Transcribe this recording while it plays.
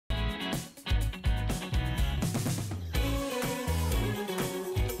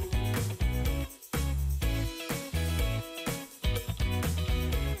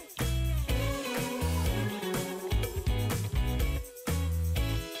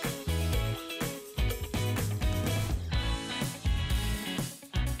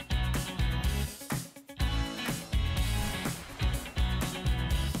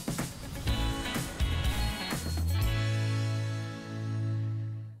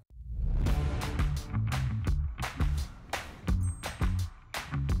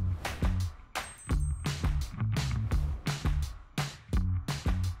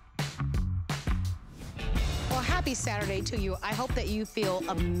happy Saturday to you. I hope that you feel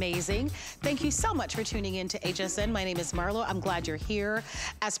amazing. Thank you so much for tuning in to HSN. My name is Marlo. I'm glad you're here.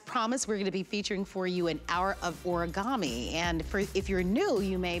 As promised, we're going to be featuring for you an hour of origami. And if you're new,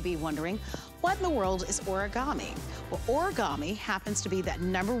 you may be wondering, what in the world is Origami? Well, Origami happens to be that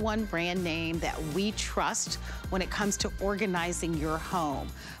 #1 brand name that we trust when it comes to organizing your home.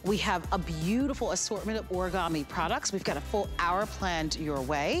 We have a beautiful assortment of origami products. We've got a full hour planned your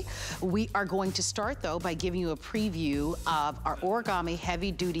way. We are going to start though by giving you a preview of our Origami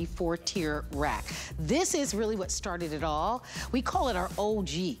heavy duty 4-tier rack. This is really what started it all. We call it our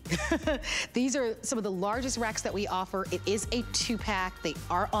OG. These are some of the largest racks that we offer. It is a 2-pack. They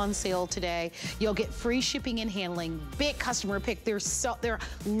are on sale today. You'll get free shipping and handling, big customer pick. There are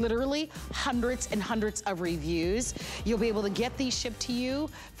literally hundreds and hundreds of reviews. You'll be able to get these shipped to you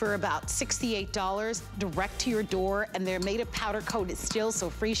for about $68 direct to your door, and they're made of powder coated steel, so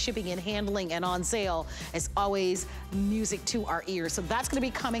free shipping and handling and on sale is always music to our ears. So that's gonna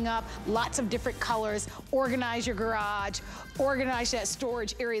be coming up. Lots of different colors. Organize your garage, organize that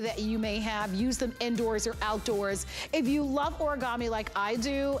storage area that you may have. Use them indoors or outdoors. If you love origami like I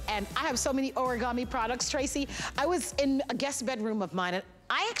do, and I have so many origami products, Tracy, I was in a guest bedroom of mine, and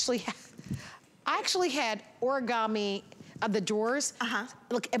I actually had origami of the drawers,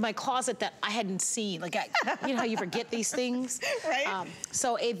 look, in my closet that I hadn't seen. Like, you know how you forget these things? Right.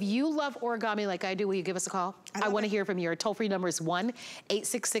 So if you love origami like I do, will you give us a call? I want to hear from you. Our toll-free number is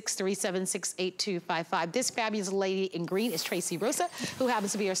 1-866-376-8255. This fabulous lady in green is Tracy Rosa, who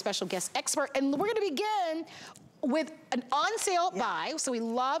happens to be our special guest expert. And we're gonna begin with an on-sale buy. So we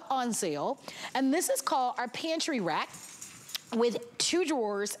love on sale. And this is called our pantry rack with 2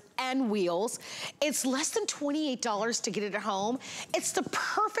 drawers and wheels. It's less than $28 to get it at home. It's the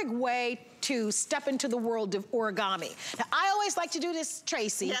perfect way to step into the world of origami. Now, I always like to do this,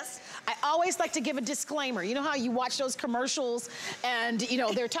 Tracy. Yes. I always like to give a disclaimer. You know how you watch those commercials and, you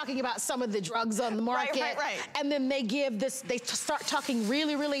know, they're talking about some of the drugs on the market. Right. And then they give this, they start talking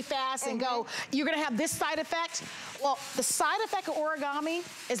really, really fast and go, you're gonna have this side effect. Well, the side effect of origami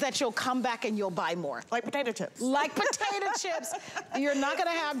is that you'll come back and you'll buy more. Like potato chips. Like potato chips. You're not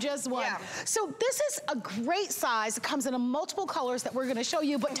gonna have just one. Yeah. So this is a great size. It comes in multiple colors that we're gonna show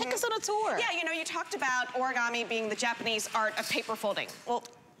you, but take us on a tour. Yeah, you know, you talked about origami being the Japanese art of paper folding. Well,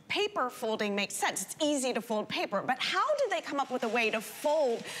 paper folding makes sense. It's easy to fold paper, but how did they come up with a way to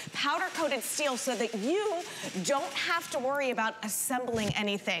fold powder-coated steel so that you don't have to worry about assembling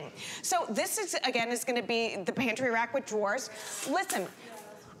anything? So this is, again, is gonna be the pantry rack with drawers. Listen,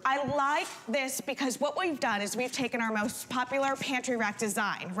 I like this because what we've done is we've taken our most popular pantry rack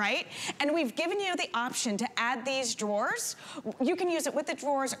design, right? And we've given you the option to add these drawers. You can use it with the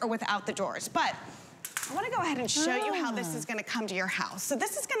drawers or without the drawers, but I wanna go ahead and show you how this is gonna come to your house. So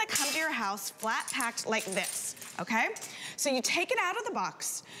this is gonna come to your house flat packed like this, okay? So you take it out of the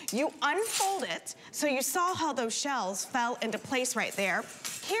box, you unfold it, so you saw how those shells fell into place right there.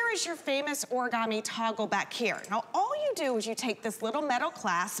 Here is your famous origami toggle back here. Now all you do is you take this little metal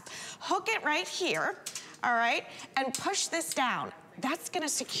clasp, hook it right here, all right, and push this down. That's gonna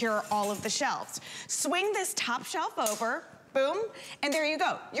secure all of the shelves. Swing this top shelf over, boom, and there you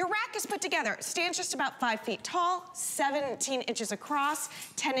go. Your rack is put together. It stands just about 5 feet tall, 17 inches across,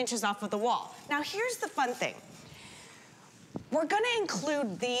 10 inches off of the wall. Now here's the fun thing. We're gonna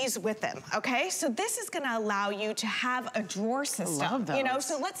include these with them, okay? So this is gonna allow you to have a drawer system. I love those. You know,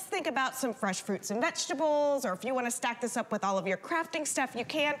 so let's think about some fresh fruits and vegetables, or if you wanna stack this up with all of your crafting stuff, you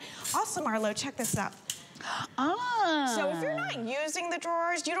can. Also, Marlo, check this out. So if you're not using the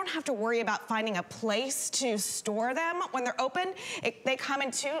drawers, you don't have to worry about finding a place to store them when they're open. They come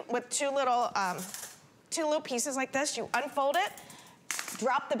in with two little pieces like this. You unfold it,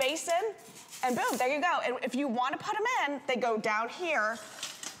 drop the base in, and boom, there you go. And if you want to put them in, they go down here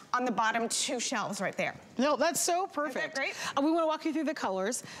on the bottom 2 shelves right there. No, that's so perfect. Isn't that great? We want to walk you through the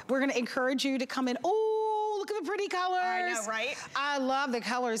colors. We're going to encourage you to come in. Oh, look at the pretty colors. I know, right? I love the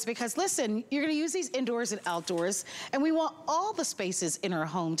colors because listen, you're going to use these indoors and outdoors, and we want all the spaces in our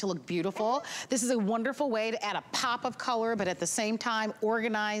home to look beautiful. This is a wonderful way to add a pop of color, but at the same time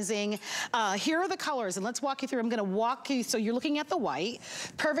organizing. Here are the colors, and let's walk you through. I'm going to walk you, so you're looking at the white.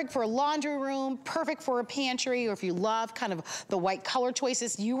 Perfect for a laundry room, perfect for a pantry, or if you love kind of the white color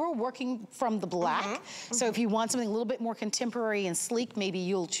choices. You were working from the black. So if you want something a little bit more contemporary and sleek, maybe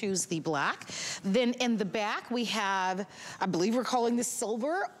you'll choose the black. Then in the back, we have, I believe we're calling this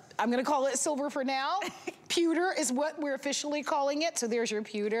silver. I'm gonna call it silver for now. Pewter is what we're officially calling it. So there's your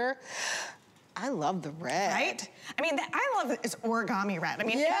pewter. I love the red. Right? I mean, I love it's origami red. I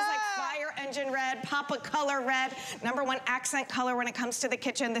mean, it has like fire engine red, Papa color red, #1 accent color when it comes to the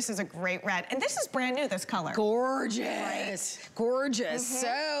kitchen. This is a great red. And this is brand new, this color. Gorgeous. Right. Gorgeous.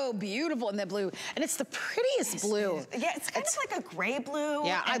 So beautiful in that blue. And it's the prettiest blue. Yeah, it's kind of like a gray blue.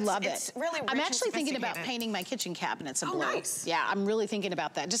 Yeah, I love it. It's really rich. I'm actually thinking about painting my kitchen cabinets a blue. Nice. Yeah, I'm really thinking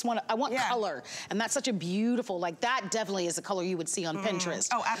about that. I want color. And that's such a beautiful, like that definitely is a color you would see on Pinterest.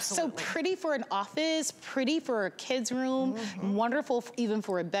 Oh, absolutely. So pretty for an office, pretty for a kid's room, wonderful even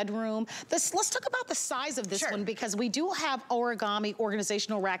for a bedroom. Let's talk about the size of this one, because we do have origami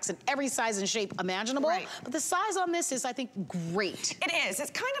organizational racks in every size and shape imaginable. Right. But the size on this is, I think, great. It is.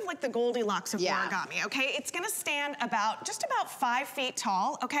 It's kind of like the Goldilocks of origami, okay? It's gonna stand just about 5 feet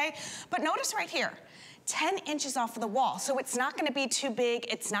tall, okay? But notice right here, 10 inches off of the wall. So it's not gonna be too big,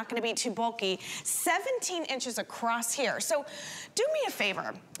 it's not gonna be too bulky. 17 inches across here. So do me a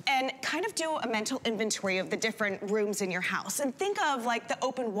favor and kind of do a mental inventory of the different rooms in your house and think of like the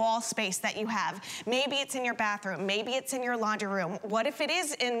open wall space that you have. Maybe it's in your bathroom, maybe it's in your laundry room. What if it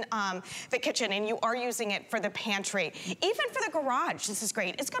is in the kitchen and you are using it for the pantry? Even for the garage, this is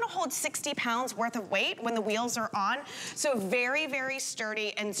great. It's gonna hold 60 pounds worth of weight when the wheels are on. So very, very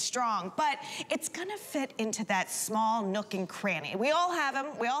sturdy and strong, but it's gonna fit into that small nook and cranny. We all have them.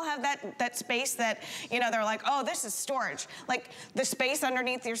 We all have that space that, you know, they're like, oh, this is storage. Like the space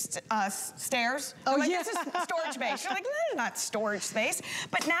underneath your stairs. Oh, like, this is storage space. You're like, no, it's not storage space.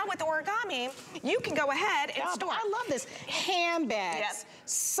 But now with origami, you can go ahead and store. I love this. Handbags,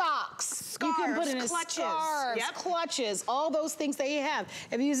 socks, scarves, you can put in clutches, scarves, clutches, all those things that you have.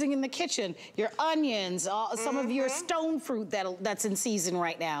 If you're using in the kitchen, your onions, some of your stone fruit that's in season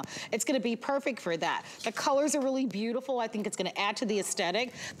right now. It's gonna be perfect for that. The colors are really beautiful. I think it's gonna add to the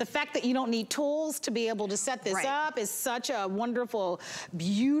aesthetic. The fact that you don't need tools to be able to set this up is such a wonderful,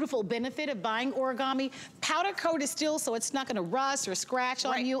 beautiful benefit of buying origami. Powder coat is still, so it's not gonna rust or scratch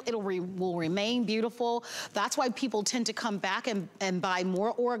on you. It will remain beautiful. That's why people tend to come back and buy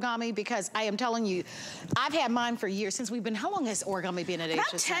more origami, because I am telling you, I've had mine for years. Since we've been, how long has origami been at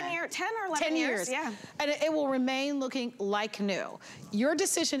HSN? About 10 or 11 years. Yeah. And it will remain looking like new. Your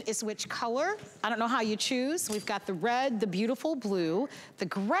decision is which color. I don't know how you choose. We've got the red, the beautiful blue, the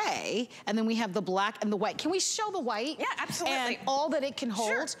gray, and then we have the black and the white. Can we show the white? Yeah, absolutely. And all that it can hold.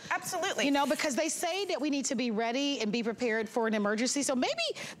 Sure, absolutely. You know, because they say that we need to be ready and be prepared for an emergency. So maybe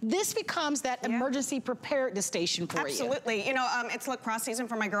this becomes that emergency preparedness station for you. Absolutely. You know, it's lacrosse season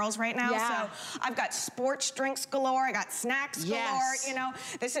for my girls right now. So I've got sports drinks galore. I got snacks galore. You know,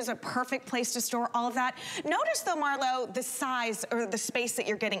 this is a perfect place to store all of that. Notice though, Marlo, the size or the space that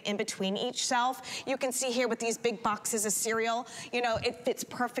you're getting in between each shelf. You can see here with these big boxes of cereal, you know, it fits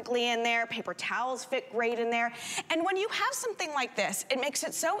perfectly in there. Paper towels fit great in there. And when you have something like this, it makes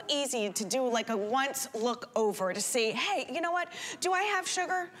it so easy to do like a once look over to see, hey, you know what? Do I have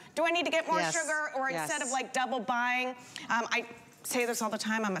sugar? Do I need to get more sugar? Or instead of like double buying, I say this all the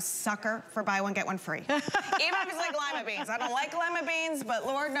time, I'm a sucker for buy one, get one free. Even if it's like lima beans. I don't like lima beans, but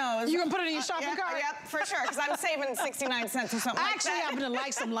Lord knows. You can put it in your shopping cart? Yep, for sure, because I'm saving 69 cents or something like that. I actually happen to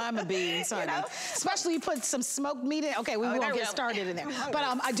like some lima beans, honey. You know? Especially you put some smoked meat in. Okay, we won't get started in there.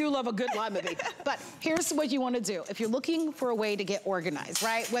 But I do love a good lima bean. But here's what you want to do. If you're looking for a way to get organized,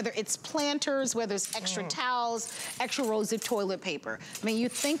 right? Whether it's planters, whether it's extra towels, extra rolls of toilet paper. I mean, you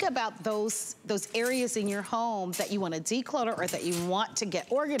think about those areas in your home that you want to declutter or that you want to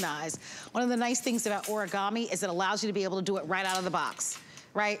get organized. One of the nice things about origami is it allows you to be able to do it right out of the box.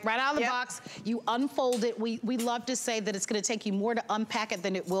 Right out of the box, you unfold it. We love to say that it's gonna take you more to unpack it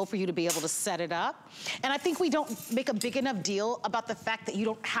than it will for you to be able to set it up. And I think we don't make a big enough deal about the fact that you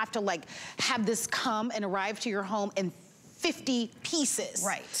don't have to like have this come and arrive to your home in 50 pieces.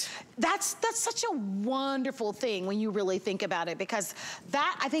 Right. That's such a wonderful thing when you really think about it, because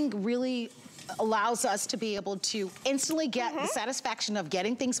that I think really allows us to be able to instantly get the satisfaction of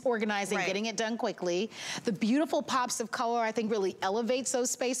getting things organized and getting it done quickly. The beautiful pops of color, I think, really elevates those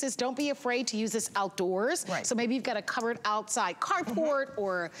spaces. Don't be afraid to use this outdoors. So maybe you've got a covered outside carport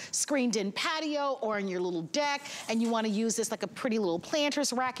or screened in patio or in your little deck, and you want to use this like a pretty little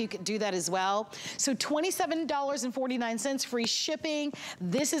planter's rack. You could do that as well. So $27.49 free shipping.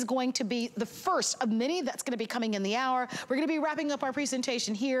 This is going to be the first of many that's going to be coming in the hour. We're going to be wrapping up our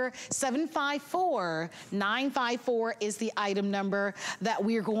presentation here. 754-954 is the item number that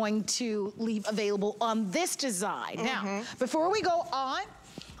we're going to leave available on this design. Now, before we go on,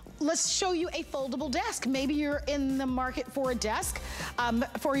 let's show you a foldable desk. Maybe you're in the market for a desk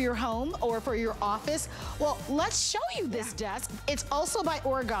for your home or for your office. Well, let's show you this desk. It's also by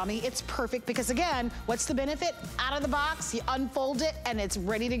Origami. It's perfect because again, what's the benefit? Out of the box, you unfold it and it's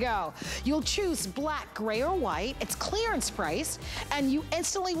ready to go. You'll choose black, gray, or white. It's clearance priced and you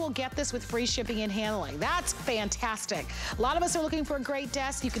instantly will get this with free shipping and handling. That's fantastic. A lot of us are looking for a great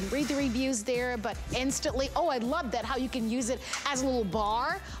desk. You can read the reviews there, but instantly, oh, I love that, how you can use it as a little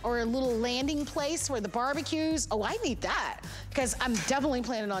bar or a little landing place for the barbecues. Oh, I need that because I'm definitely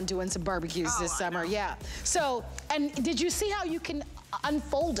planning on doing some barbecues this summer. Yeah. So, and did you see how you can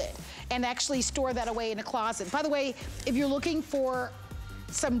unfold it and actually store that away in a closet? By the way, if you're looking for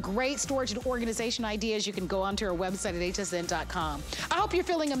some great storage and organization ideas, you can go onto our website at hsn.com. I hope you're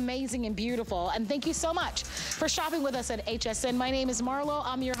feeling amazing and beautiful, and thank you so much for shopping with us at HSN. My name is Marlo.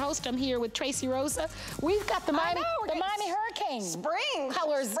 I'm your host. I'm here with Tracy Rosa. We've got the Miami Hurricane spring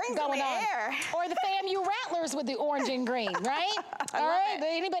colors going on. Air. Or the FAMU Rattlers with the orange and green, right? All right,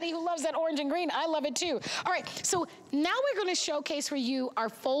 anybody who loves that orange and green, I love it too. All right, so now we're gonna showcase for you our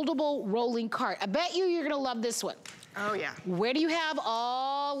foldable rolling cart. I bet you're gonna love this one. Oh yeah. Where do you have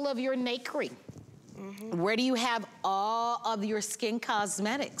all of your nakery? Where do you have all of your skin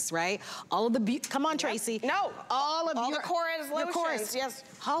cosmetics, right? All of the, come on, Tracy. No. All of the Korres lotions, yes.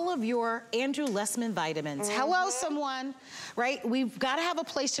 All of your Andrew Lessman vitamins. Hello, someone, right? We've got to have a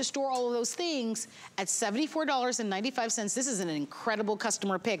place to store all of those things at $74.95. This is an incredible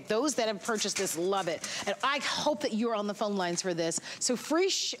customer pick. Those that have purchased this love it. And I hope that you're on the phone lines for this. So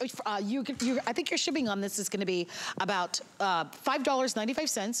free, I think your shipping on this is going to be about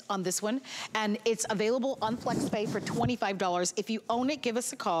 $5.95 on this one. And it's available on FlexPay for $25. If you own it, give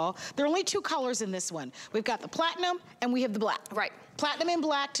us a call. There are only 2 colors in this one. We've got the platinum and we have the black. Right. Platinum and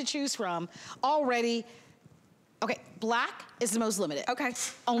black to choose from already. Okay, black is the most limited. Okay.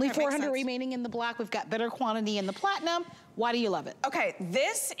 Only 400 remaining in the black. We've got better quantity in the platinum. Why do you love it? Okay,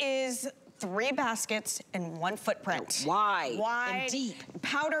 this is 3 baskets in 1 footprint. Wide and deep.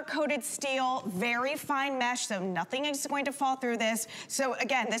 Powder coated steel, very fine mesh, so nothing is going to fall through this. So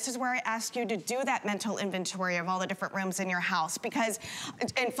again, this is where I ask you to do that mental inventory of all the different rooms in your house, because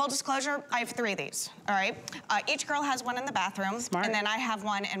in full disclosure, I have 3 of these, all right? Each girl has one in the bathroom. Smart. And then I have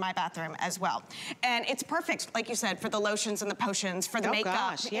one in my bathroom as well. And it's perfect, like you said, for the lotions and the potions, for the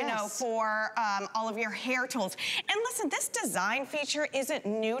makeup, you know, for all of your hair tools. And listen, this design feature isn't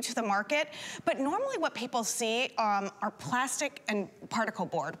new to the market. But normally what people see are plastic and particle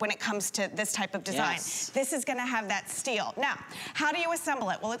board when it comes to this type of design. Yes. This is gonna have that steel. Now, how do you assemble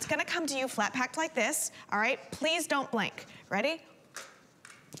it? Well, it's gonna come to you flat packed like this, all right? Please don't blink. Ready?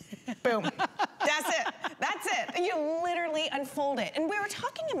 Boom. That's it. That's it. You literally unfold it. And we were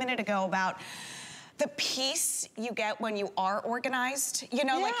talking a minute ago about the peace you get when you are organized. You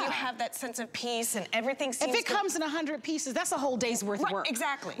know, like you have that sense of peace and everything seems If it comes in 100 pieces, that's a whole day's worth of work.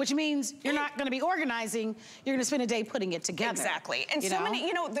 Exactly. Which means you're not gonna be organizing, you're gonna spend a day putting it together. Exactly. And so many,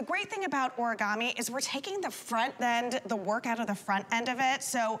 you know, the great thing about Origami is we're taking the front end, the work out of the front end of it.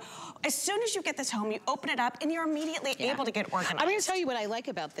 So as soon as you get this home, you open it up and you're immediately able to get organized. I'm gonna tell you what I like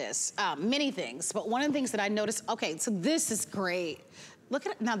about this. Many things, but one of the things that I noticed, okay, so this is great. Look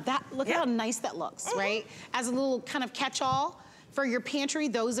at it, now that, look at how nice that looks, right? As a little kind of catch-all for your pantry,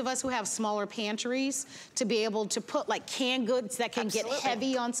 those of us who have smaller pantries, to be able to put like canned goods that can get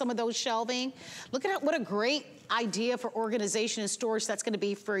heavy on some of those shelving. Look at what a great idea for organization and storage that's gonna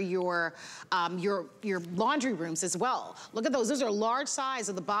be for your laundry rooms as well. Look at those are large size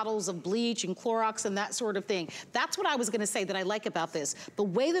of the bottles of bleach and Clorox and that sort of thing. That's what I was gonna say that I like about this. The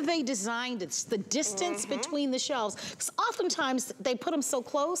way that they designed it, the distance between the shelves, because oftentimes they put them so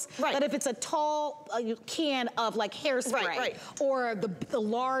close that if it's a tall can of like hairspray or the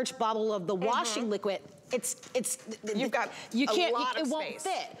large bottle of the washing liquid, you've got you can't, a lot of it won't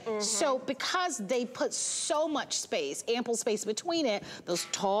fit. So because they put so much space, ample space between it, those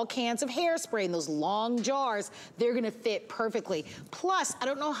tall cans of hairspray and those long jars, they're gonna fit perfectly. Plus, I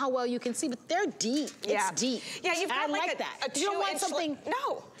don't know how well you can see, but they're deep. It's deep. Yeah, you've got like that. You don't want something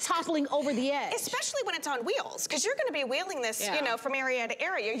toppling over the edge. Especially when it's on wheels, because you're gonna be wheeling this, you know, from area to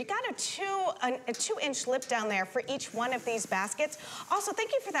area. You got a 2-inch lip down there for each one of these baskets. Also,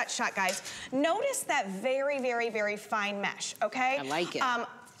 thank you for that shot, guys. Notice that very, very, very fine mesh, okay? I like it.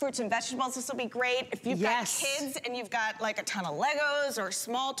 fruits and vegetables, this will be great. If you've got kids and you've got like a ton of Legos or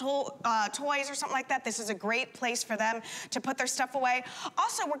small toys or something like that, this is a great place for them to put their stuff away.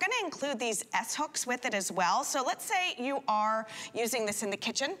 Also, we're gonna include these S-hooks with it as well. So let's say you are using this in the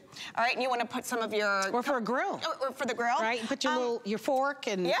kitchen, all right, and you wanna put some of your... Or for a grill. Or for the grill. Right, you put your fork,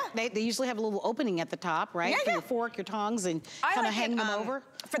 and they usually have a little opening at the top, right? For your fork, your tongs, and kind of hang them over.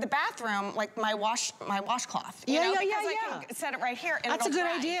 For the bathroom, like my washcloth. I can set it right here and that's a good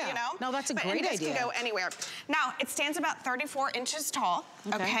dry, idea. You know? No, that's a great idea. This can go anywhere. Now, it stands about 34 inches tall,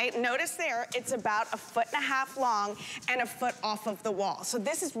 okay? Notice there, it's about 1.5 feet long and 1 foot off of the wall. So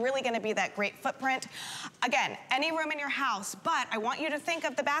this is really gonna be that great footprint. Again, any room in your house, but I want you to think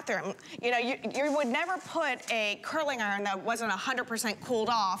of the bathroom. You know, you would never put a curling iron that wasn't 100% cooled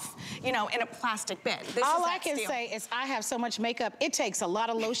off, you know, in a plastic bin. All I can say is I have so much makeup, it takes a lot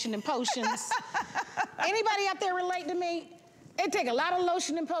of lotion and potions. Anybody out there relate to me? It takes a lot of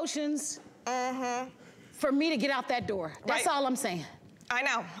lotion and potions for me to get out that door. That's all I'm saying. I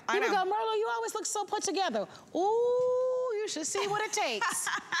know, People go, Marlo, you always look so put together. Ooh, you should see what it takes.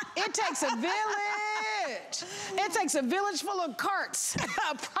 It takes a village. It takes a village full of carts,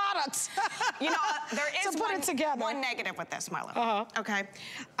 products. You know, there is one negative with this, Marlo. Okay,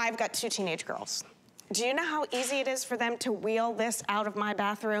 I've got 2 teenage girls. Do you know how easy it is for them to wheel this out of my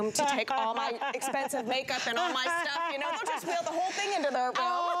bathroom to take all my expensive makeup and all my stuff? You know, they'll just wheel the whole thing into their room.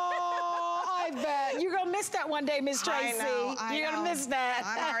 Oh, I bet. You're going to miss that one day, Miss Tracy. I know. You're going to miss that.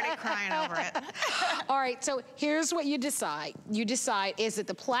 I'm already crying over it. All right, so here's what you decide. You decide, is it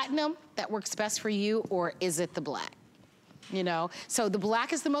the platinum that works best for you, or is it the black? You know, so the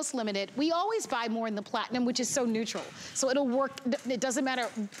black is the most limited. We always buy more in the platinum, which is so neutral. So it'll work, it doesn't matter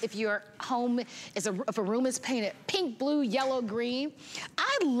if your home is, if a room is painted pink, blue, yellow, green.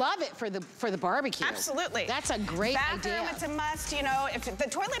 I love it for the barbecue. Absolutely. That's a great idea. Bathroom, it's a must, you know, if the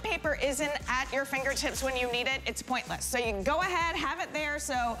toilet paper isn't at your fingertips when you need it, it's pointless. So you can go ahead, have it there,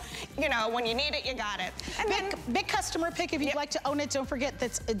 so, you know, when you need it, you got it. And big customer pick, if you'd like to own it, don't forget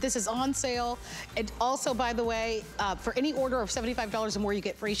that this is on sale. And also, by the way, for any order of $75 or more, you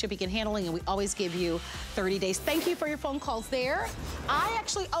get free shipping and handling, and we always give you 30 days. Thank you for your phone calls there. I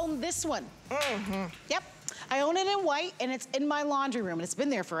actually own this one. Yep. I own it in white, and it's in my laundry room, and it's been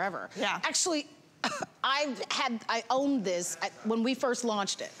there forever. Yeah. Actually, I owned this when we first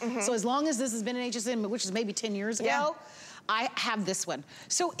launched it. So as long as this has been in HSN, which is maybe 10 years ago, I have this one.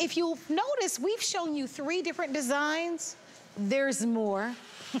 So if you'll notice, we've shown you 3 different designs. There's more.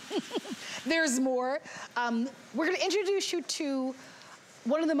 There's more. We're gonna introduce you to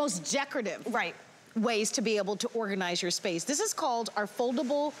one of the most decorative ways to be able to organize your space. This is called our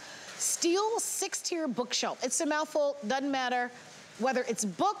foldable steel 6-tier bookshelf. It's a mouthful, doesn't matter. Whether it's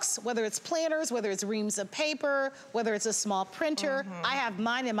books, whether it's planners, whether it's reams of paper, whether it's a small printer. I have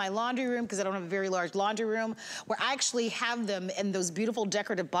mine in my laundry room because I don't have a very large laundry room, where I actually have them in those beautiful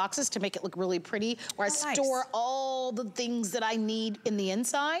decorative boxes to make it look really pretty, where I store all the things that I need in the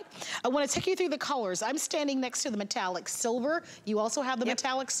inside. I want to take you through the colors. I'm standing next to the metallic silver. You also have the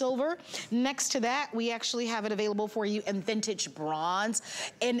metallic silver. Next to that, we actually have it available for you in vintage bronze.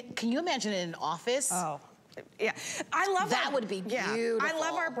 And can you imagine in an office? Yeah, I love that. That would be beautiful. I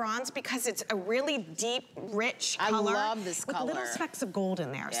love our bronze because it's a really deep, rich color. I love this color. With little specks of gold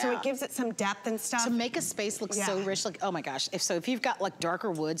in there. So it gives it some depth and stuff. To make a space look so rich, like, oh my gosh. If you've got like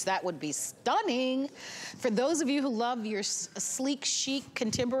darker woods, that would be stunning. For those of you who love your sleek, chic,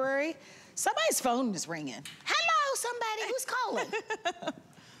 contemporary, somebody's phone is ringing. Hello, somebody, who's calling?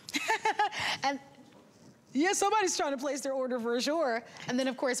 And yeah, somebody's trying to place their order for sure. And then,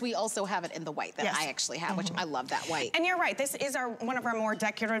 of course, we also have it in the white that I actually have, which I love that white. And you're right, this is one of our more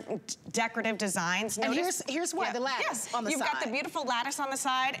decorative designs. And here's why, the lattice on the side. You've got the beautiful lattice on the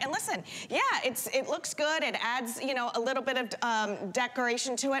side. And listen, it looks good. It adds, you know, a little bit of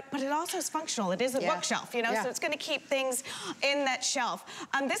decoration to it, but it also is functional. It is a bookshelf, you know, so it's gonna keep things in that shelf.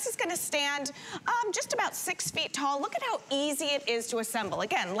 This is gonna stand just about 6 feet tall. Look at how easy it is to assemble.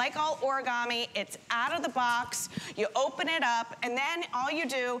 Again, like all origami, it's out of the box, you open it up, and then all you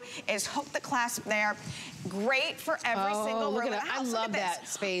do is hook the clasp there. Great for every single room in the house. I love that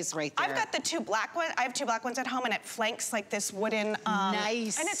space right there. I've got the 2 black ones. I have 2 black ones at home, and it flanks like this wooden.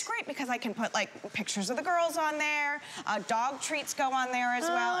 Nice. And it's great because I can put like pictures of the girls on there. Dog treats go on there as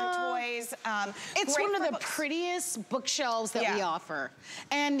well, and toys. It's one of the prettiest bookshelves that we offer.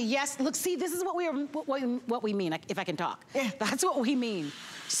 And yes, look, see, this is what we mean. If I can talk, that's what we mean.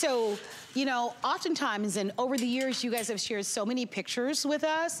 So, you know, oftentimes, and over the years, you guys have shared so many pictures with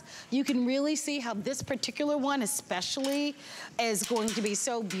us. You can really see how this particular one especially is going to be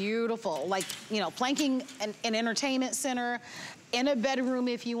so beautiful. Like, you know, flanking an entertainment center, in a bedroom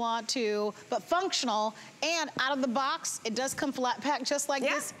if you want to, but functional, and out of the box, it does come flat packed just like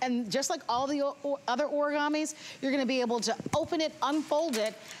this, and just like all the other Origamis, you're gonna be able to open it, unfold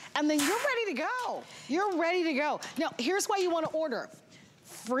it, and then you're ready to go. You're ready to go. Now, here's why you wanna order.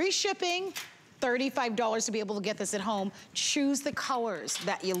 Free shipping, $35 to be able to get this at home. Choose the colors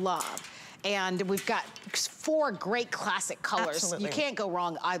that you love. And we've got 4 great classic colors. Absolutely. You can't go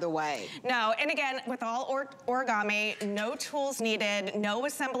wrong either way. No, and again, with all Origami, no tools needed, no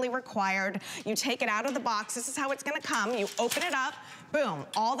assembly required. You take it out of the box. This is how it's gonna come. You open it up, boom,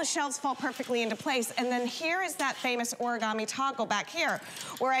 all the shelves fall perfectly into place. And then here is that famous Origami toggle back here,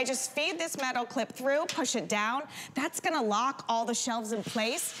 where I just feed this metal clip through, push it down. That's gonna lock all the shelves in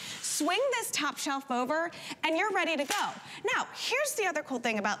place. Swing this top shelf over, and you're ready to go. Now, here's the other cool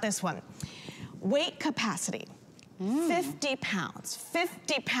thing about this one. Weight capacity. 50 pounds,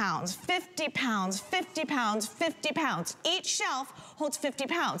 50 pounds, 50 pounds, 50 pounds, 50 pounds. Each shelf holds 50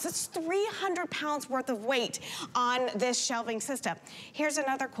 pounds. That's 300 pounds worth of weight on this shelving system. Here's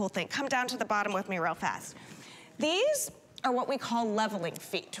another cool thing. Come down to the bottom with me real fast. These are what we call leveling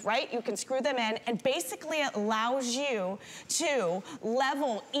feet, right? You can screw them in, and basically it allows you to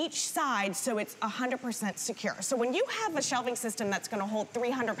level each side so it's 100% secure. So when you have a shelving system that's gonna hold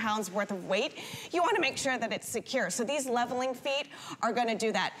 300 pounds worth of weight, you wanna make sure that it's secure. So these leveling feet are gonna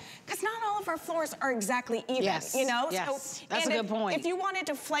do that. Because not all of our floors are exactly even, you know? Yes, so, that's a good point. If you wanted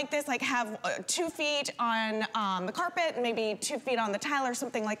to flank this, like have 2 feet on the carpet, and maybe 2 feet on the tile or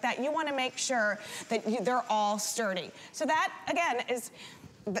something like that, you wanna make sure that they're all sturdy. So that, again,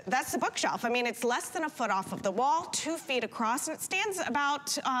 that's the bookshelf. I mean, it's less than a foot off of the wall, 2 feet across, and it stands about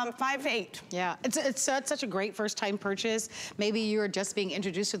 5'8". Yeah, it's such a great first-time purchase. Maybe you're just being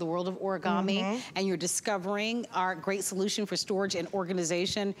introduced to the world of Origami, and you're discovering our great solution for storage and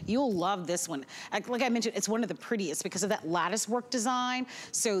organization. You'll love this one. Like I mentioned, it's one of the prettiest because of that lattice work design,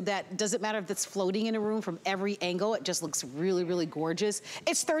 so that doesn't matter if it's floating in a room from every angle, it just looks really, really gorgeous.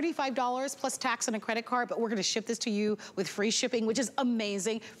 It's $35 plus tax and a credit card, but we're gonna ship this to you with free shipping, which is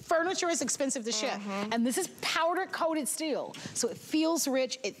amazing. Furniture is expensive to ship, and this is powder coated steel. So it feels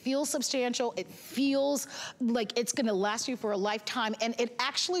rich, it feels substantial, it feels like it's gonna last you for a lifetime, and it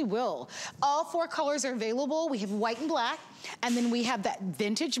actually will. All 4 colors are available. We have white and black, and then we have that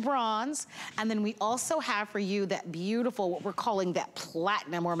vintage bronze, and then we also have for you that beautiful, what we're calling that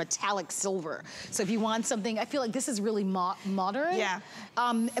platinum or metallic silver. So if you want something, I feel like this is really modern. Yeah.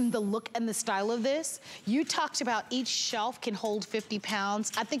 And the look and the style of this. You talked about each shelf can hold 50 pounds.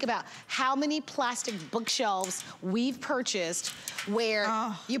 I think about how many plastic bookshelves we've purchased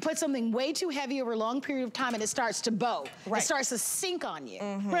where you put something way too heavy over a long period of time and it starts to bow. It starts to sink on you,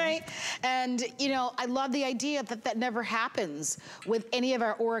 right? And, you know, I love the idea that that never happens with any of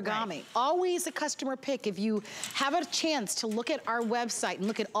our Origami. Always a customer pick. If you have a chance to look at our website and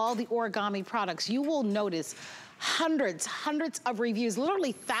look at all the Origami products, you will notice hundreds of reviews,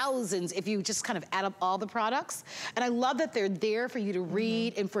 literally thousands if you just kind of add up all the products. And I love that they're there for you to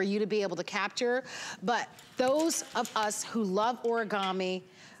read and for you to be able to capture. But those of us who love Origami,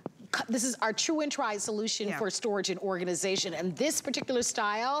 this is our true and tried solution for storage and organization. And this particular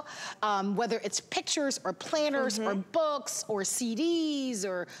style, whether it's pictures or planners or books or CDs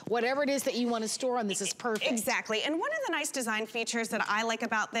or whatever it is that you want to store on, this is perfect. Exactly. And one of the nice design features that I like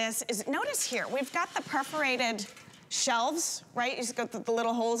about this is, notice here, we've got the perforated shelves, right? You just got the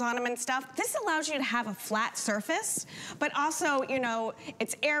little holes on them and stuff. This allows you to have a flat surface, but also, you know,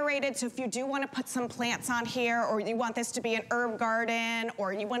 it's aerated, so if you do want to put some plants on here, or you want this to be an herb garden,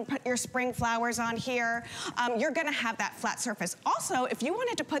 or you want to put your spring flowers on here, you're gonna have that flat surface. Also, if you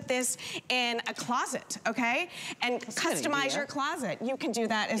wanted to put this in a closet, okay, and customize your closet, you can do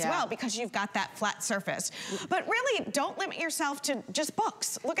that as well, because you've got that flat surface. But really, don't limit yourself to just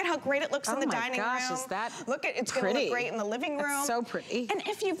books. Look at how great it looks in the dining room. Is that Look at, it's gonna look great in the living room. That's so pretty. And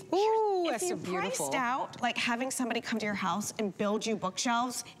if you've priced out like having somebody come to your house and build you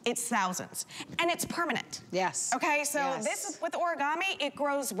bookshelves, it's thousands. And it's permanent. Yes. Okay, so this with Origami, it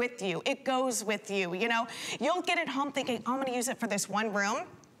grows with you. It goes with you. You know, you'll get it home thinking, oh, I'm gonna use it for this one room.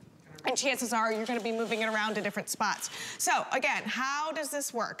 And chances are you're gonna be moving it around to different spots. So again, how does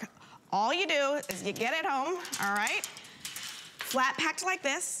this work? All you do is you get it home, all right? Flat packed like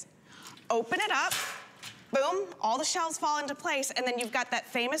this, open it up, boom, all the shelves fall into place, and then you've got that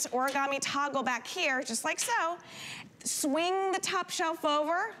famous Origami toggle back here, just like so. Swing the top shelf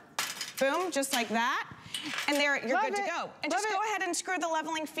over, boom, just like that. And there, you're good to go. And just go ahead and screw the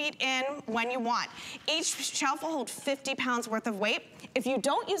leveling feet in when you want. Each shelf will hold 50 pounds worth of weight. If you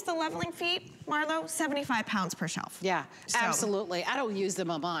don't use the leveling feet, Marlo, 75 pounds per shelf. Yeah, so. Absolutely. I don't use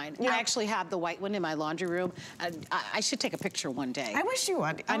them on mine. I actually have the white one in my laundry room. I should take a picture one day. I wish you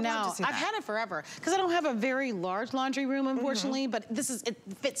would. I know. I've had it forever because I don't have a very large laundry room, unfortunately, but it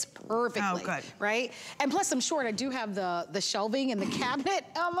fits perfectly. Oh, good. Right? And plus, I'm short. I do have the shelving in the cabinet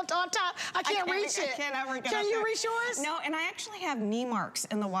on top. I can't reach it. I can't ever get Can you reach yours? No, and I actually have knee marks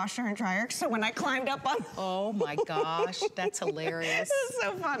in the washer and dryer, so when I climbed up on... Oh my gosh, that's hilarious. This is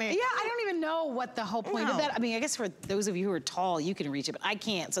so funny. Yeah, I don't even know what the whole point of that. I mean, I guess for those of you who are tall, you can reach it, but I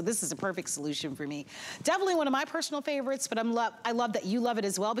can't. So this is a perfect solution for me. Definitely one of my personal favorites, but I love that you love it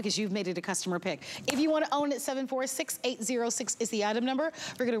as well because you've made it a customer pick. If you want to own it, 746-806 is the item number.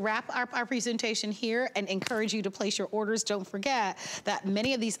 We're going to wrap our presentation here and encourage you to place your orders. Don't forget that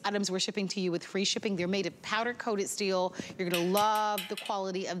many of these items we're shipping to you with free shipping. They're made of powder-coated steel. You're going to love the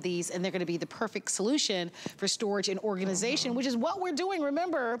quality of these, and they're going to be the perfect solution for storage and organization, which is what we're doing.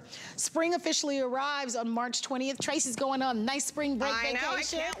 Remember, spring officially arrives on March 20th. Tracy's going on a nice spring break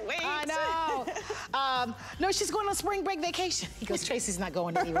vacation. I can't wait. I know. No, she's going on spring break vacation. He goes, Tracy's not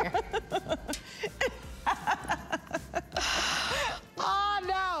going anywhere. Oh,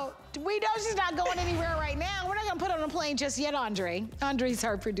 no. We know she's not going anywhere right now. We're not going to put her on a plane just yet, Andre. Andre's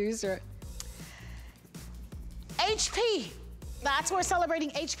our producer. HP. That's we're celebrating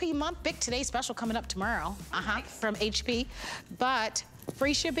HP month. Big Today special coming up tomorrow. From HP. But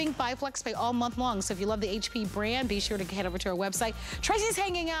free shipping, 5 flex pay all month long. So if you love the HP brand, be sure to head over to our website. Tracy's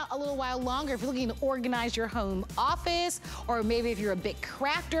hanging out a little while longer. If you're looking to organize your home office, or maybe if you're a big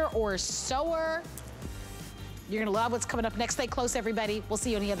crafter or sewer, you're gonna love what's coming up next. Stay close, everybody. We'll see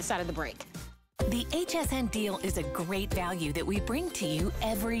you on the other side of the break. The HSN deal is a great value that we bring to you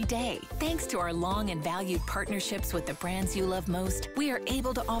every day. Thanks to our long and valued partnerships with the brands you love most, we are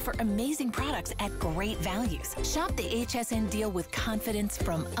able to offer amazing products at great values. Shop the HSN deal with confidence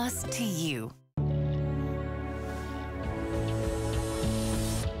from us to you.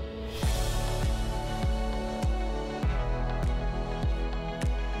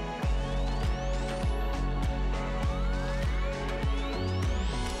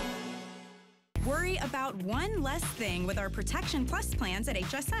 Worry about one less thing with our Protection Plus plans at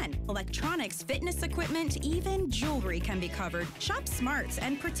HSN. Electronics, fitness equipment, even jewelry can be covered. Shop smarts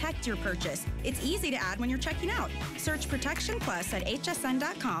and protect your purchase. It's easy to add when you're checking out. Search Protection Plus at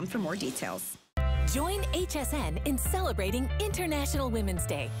hsn.com for more details. Join HSN in celebrating International Women's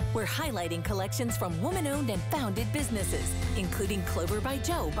Day. We're highlighting collections from woman-owned and founded businesses, including Clover by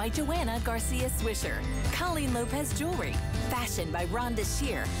Joe by Joanna Garcia Swisher, Colleen Lopez Jewelry, Fashion by Rhonda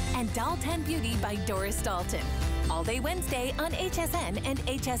Shear, and Doll 10 Beauty by Doris Dalton. All day Wednesday on HSN and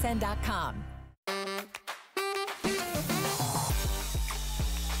hsn.com.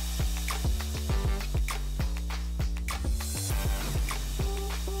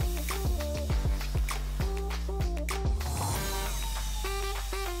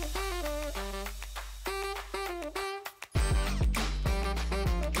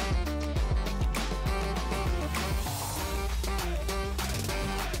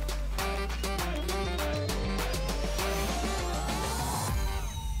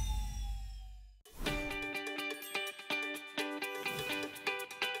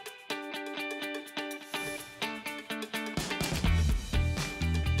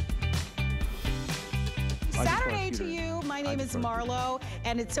 Saturday to you. My name is Marlo,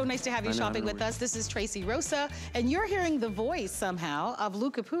 and it's so nice to have you shopping with us. This is Tracy Rosa, and you're hearing the voice somehow of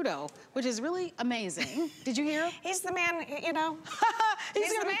Lou Caputo, which is really amazing. Did you hear him? He's the man, you know.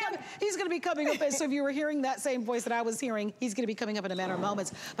 He's gonna be coming up, so if you were hearing that same voice that I was hearing, he's gonna be coming up in a matter of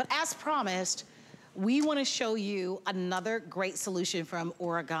moments. But as promised, we want to show you another great solution from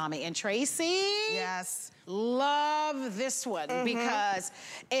Origami. And Tracy, yes, love this one because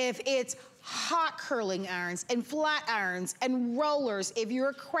if it's hot curling irons and flat irons and rollers, if you're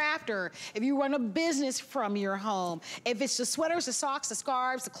a crafter, if you run a business from your home, if it's the sweaters, the socks, the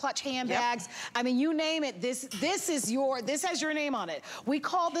scarves, the clutch handbags, I mean, you name it, this has your name on it. We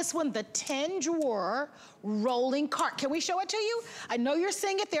call this one the 10-drawer rolling cart. Can we show it to you? I know you're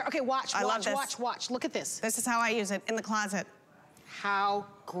seeing it there. Okay, watch. Look at this. This is how I use it in the closet. How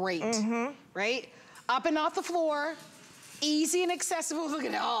great, right? Up and off the floor. Easy and accessible. Look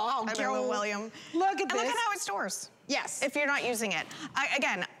at it. Oh, William. Look at this. And look at how it stores. Yes. If you're not using it.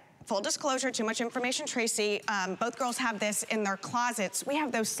 Again, full disclosure, too much information, Tracy. Both girls have this in their closets. We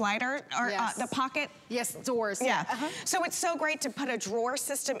have those slider, or yes. The pocket. Yes, doors. Yeah. So it's so great to put a drawer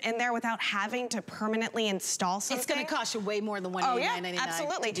system in there without having to permanently install something. It's going to cost you way more than $189.99 oh, yeah,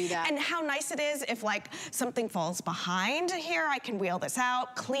 absolutely. to do that. And how nice it is if like something falls behind here, I can wheel this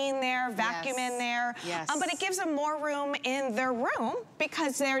out, clean there, vacuum in there. Yes. But it gives them more room in their room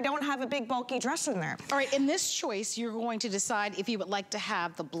because they don't have a big bulky dresser in there. All right, in this choice, you're going to decide if you would like to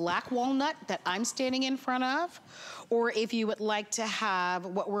have the black walnut that I'm standing in front of, or if you would like to have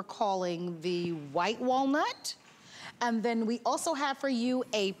what we're calling the white walnut. And then we also have for you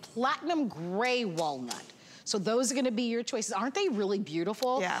a platinum gray walnut. So those are gonna be your choices. Aren't they really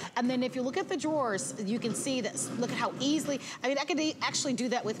beautiful? Yeah. And then if you look at the drawers, you can see that, look at how easily, I mean, I could actually do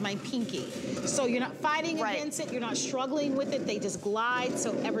that with my pinky. So you're not fighting against it, you're not struggling with it, they just glide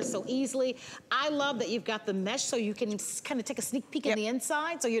so ever so easily. I love that you've got the mesh so you can kind of take a sneak peek in the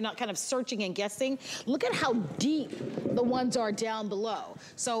inside so you're not kind of searching and guessing. Look at how deep the ones are down below.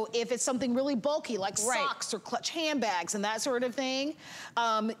 So if it's something really bulky like socks or clutch handbags and that sort of thing,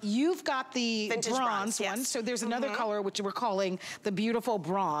 you've got the vintage bronze one. So there's another color which we're calling the beautiful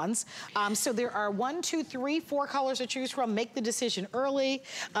bronze. So there are 1, 2, 3, 4 colors to choose from. Make the decision early.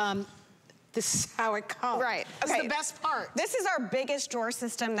 This is how it comes. Right. This is the best part. This is our biggest drawer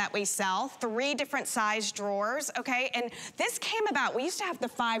system that we sell. 3 different size drawers, okay? And this came about, we used to have the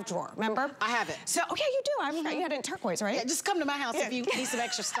 5 drawer, remember? I have it. So, okay, you do. I forgot you had it in turquoise, right? Yeah, just come to my house if you need some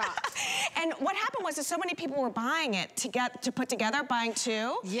extra stock. And what happened was that so many people were buying it to put together, buying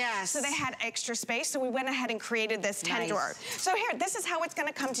 2. Yes. So they had extra space, so we went ahead and created this 10 drawer. So here, this is how it's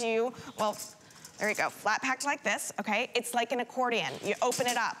gonna come to you. Well, there you go, flat packed like this, okay? It's like an accordion. You open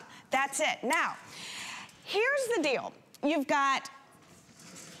it up. That's it. Now, here's the deal. You've got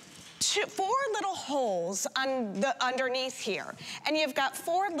 4 little holes underneath here, and you've got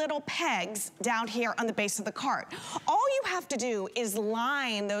 4 little pegs down here on the base of the cart. All you have to do is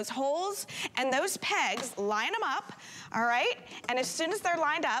line those holes and those pegs, line them up, all right? And as soon as they're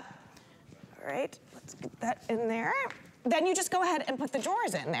lined up, all right, let's get that in there. Then you just go ahead and put the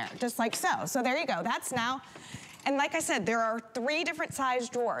drawers in there, just like so. So there you go, that's now. And like I said, there are 3 different size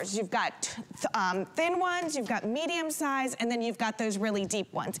drawers. You've got thin ones, you've got medium size, and then you've got those really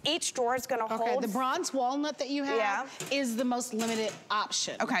deep ones. Each drawer is gonna hold. Okay, the bronze walnut that you have is the most limited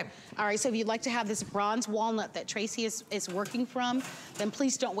option. Okay. All right, so if you'd like to have this bronze walnut that Tracy is working from, then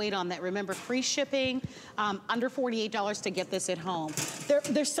please don't wait on that. Remember, free shipping, under $48 to get this at home.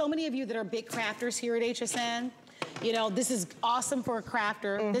 There's so many of you that are big crafters here at HSN. You know, this is awesome for a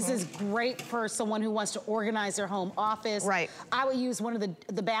crafter. This is great for someone who wants to organize their home office. Right. I would use one of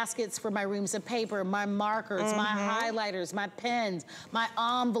the baskets for my reams of paper, my markers, my highlighters, my pens, my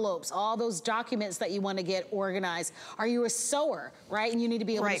envelopes, all those documents that you want to get organized. Are you a sewer, right? And you need to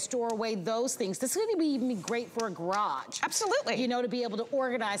be able to store away those things. This is going to be even great for a garage. Absolutely. You know, to be able to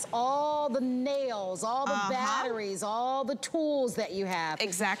organize all the nails, all the batteries, all the tools that you have.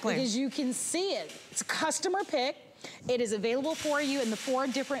 Exactly. Because you can see it. It's a customer pick. It is available for you in the 4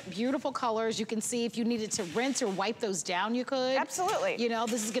 different beautiful colors. You can see if you needed to rinse or wipe those down, you could. Absolutely. You know,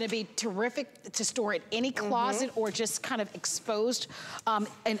 this is gonna be terrific to store in any closet or just kind of exposed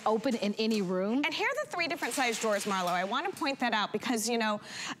and open in any room. And here are the 3 different size drawers, Marlo. I wanna point that out because, you know,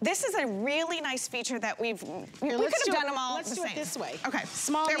 this is a really nice feature that we could have done them all the same. Let's do it this way. Okay.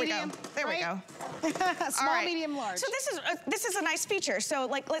 Small, there medium, There we go. Small, medium, large. So this is a nice feature. So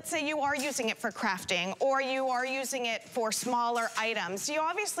like, let's say you are using it for crafting or you are using it for smaller items. You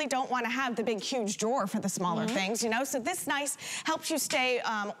obviously don't want to have the big, huge drawer for the smaller things, you know? So this helps you stay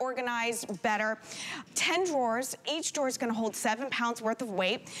organized better. 10 drawers. Each drawer is going to hold 7 pounds worth of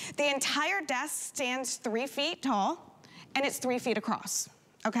weight. The entire desk stands 3 feet tall, and it's 3 feet across,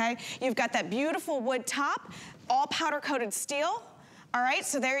 okay? You've got that beautiful wood top, all powder-coated steel. All right,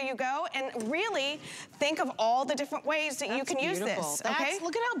 so there you go. And really think of all the different ways that you can use this, okay?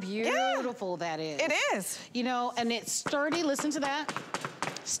 Look at how beautiful that is. It is. You know, and it's sturdy, listen to that.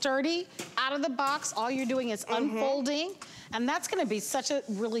 Sturdy, out of the box, all you're doing is unfolding. And that's gonna be such a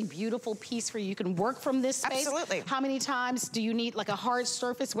really beautiful piece for you. You can work from this space. Absolutely. How many times do you need like a hard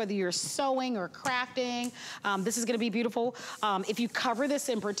surface, whether you're sewing or crafting? This is gonna be beautiful. If you cover this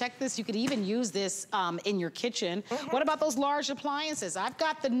and protect this, you could even use this in your kitchen. What about those large appliances? I've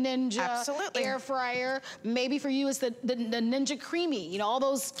got the Ninja air fryer. Maybe for you it's the Ninja Creamy, you know, all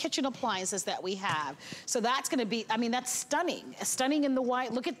those kitchen appliances that we have. So that's gonna be, I mean, that's stunning. Stunning in the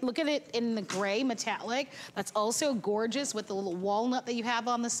white. Look at it in the gray metallic. That's also gorgeous with the little walnut that you have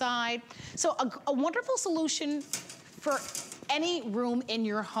on the side. So a wonderful solution for any room in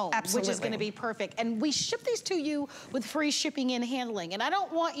your home, Absolutely. which is gonna be perfect. And we ship these to you with free shipping and handling. And I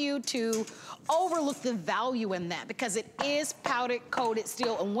don't want you to overlook the value in that, because it is powder coated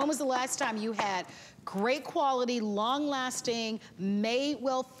steel. And when was the last time you had great quality, long-lasting,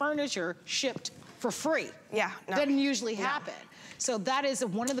 made-well furniture shipped for free? Yeah. No. Doesn't usually happen. So that is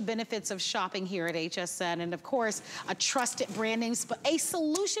one of the benefits of shopping here at HSN. And of course, a trusted brand name, but a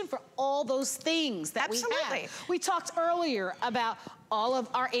solution for all those things that we have. We talked earlier about all of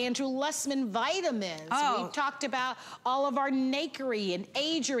our Andrew Lessman vitamins. We talked about all of our Nakery and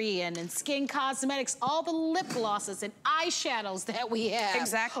Adrian and Skin Cosmetics, all the lip glosses and eyeshadows that we have.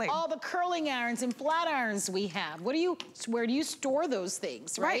 Exactly. All the curling irons and flat irons we have. Where do you store those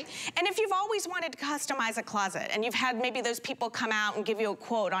things, right? And if you've always wanted to customize a closet and you've had maybe those people come out and give you a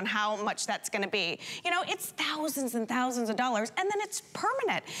quote on how much that's gonna be, you know, it's thousands and thousands of dollars, and then it's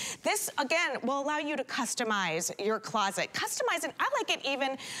permanent. This, again, will allow you to customize your closet. Customize it, I like it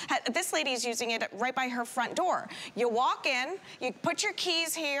even, this lady's using it right by her front door. You walk in, you put your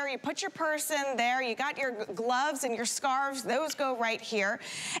keys here, you put your purse in there, you got your gloves and your scarves, those go right here.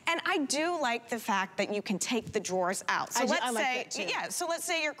 And I do like the fact that you can take the drawers out. So let's say, so let's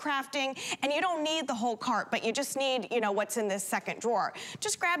say you're crafting and you don't need the whole cart, but you just need, you know, what's in this second drawer.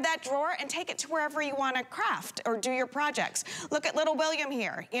 Just grab that drawer and take it to wherever you want to craft or do your projects. Look at little William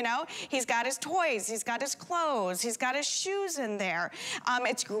here, you know, he's got his toys, he's got his clothes, he's got his shoes in there.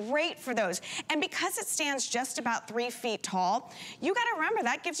 It's great for those. And because it stands just about 3 feet tall, you got to remember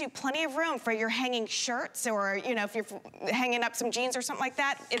that gives you plenty of room for your hanging shirts, or, you know, if you're hanging up some jeans or something like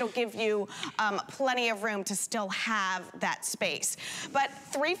that, it'll give you plenty of room to still have that space. But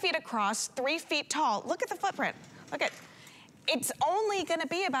 3 feet across, 3 feet tall, look at the footprint. Look at, it's only gonna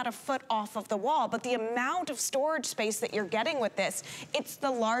be about a foot off of the wall, but the amount of storage space that you're getting with this, it's the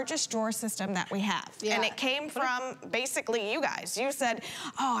largest drawer system that we have. And it came from basically you guys. You said,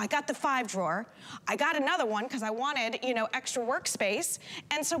 oh, I got the 5 drawer. I got another one because I wanted, you know, extra workspace.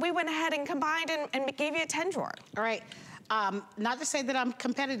 And so we went ahead and combined and gave you a 10 drawer. All right, not to say that I'm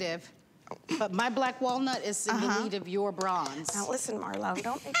competitive, but my black walnut is in the lead of your bronze. Now listen, Marlo,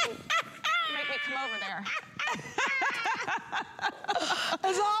 don't make me come over there.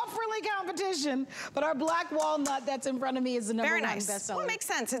 It's all friendly competition, but our black walnut that's in front of me is the number one bestseller. Well, it makes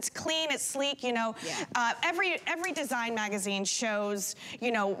sense. It's clean, it's sleek, you know. Every design magazine shows,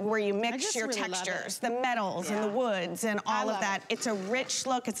 you know, where you mix your textures, the metals and the woods and all of that. It's a rich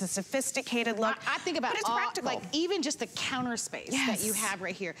look, it's a sophisticated look. I think about it's practical. Like even just the counter space that you have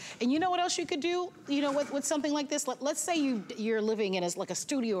right here. And you know what else you could do, you know, with something like this? Let's say you're living in like a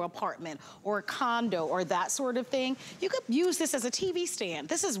studio apartment or a condo or that sort of thing. You could use this as a TV stand.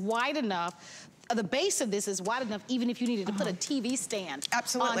 This is wide enough. The base of this is wide enough even if you needed to put a TV stand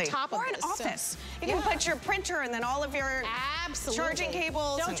on top of or an office. You can put your printer and then all of your charging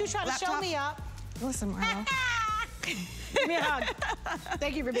cables. Don't you try to show me up. Listen, Marlo. Give me a hug.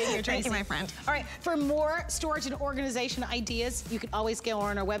 Thank you for being here, Tracy. Thank you, my friend. All right, for more storage and organization ideas, you can always go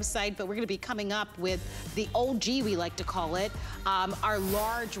on our website, but we're gonna be coming up with the OG, we like to call it, our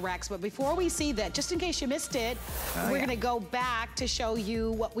large racks. But before we see that, just in case you missed it, we're gonna go back to show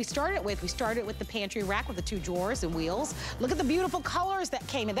you what we started with. We started with the pantry rack with the 2 drawers and wheels. Look at the beautiful colors that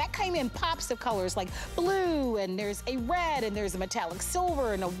came in. That came in pops of colors like blue, and there's a red, and there's a metallic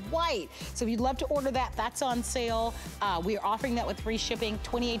silver, and a white. So if you'd love to order that, that's on sale. We are offering that with free shipping,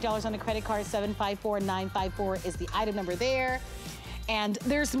 $28 on a credit card, 754-954 is the item number there. And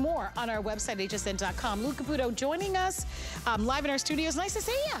there's more on our website, hsn.com. Lou Caputo joining us live in our studios. Nice to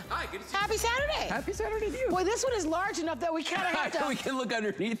see you. Hi, good to see you. Happy Saturday. Happy Saturday to you. Boy, this one is large enough that we kind of have to... We can look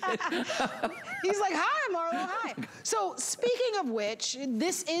underneath it. He's like, hi, Marlo, hi. So speaking of which,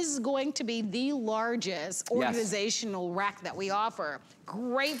 this is going to be the largest organizational rack that we offer.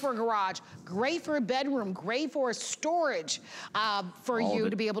 Great for a garage, great for a bedroom, great for storage for you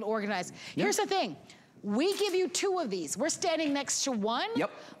to be able to organize. Here's the thing. We give you 2 of these. We're standing next to one,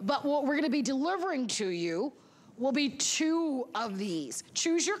 but what we're gonna be delivering to you will be 2 of these.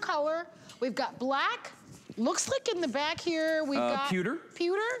 Choose your color. We've got black. Looks like in the back here, we've got pewter.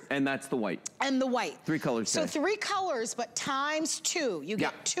 Pewter. And that's the white. And the white. 3 colors. So 3 colors, but times 2. You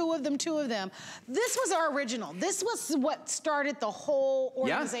get 2 of them, 2 of them. This was our original. This was what started the whole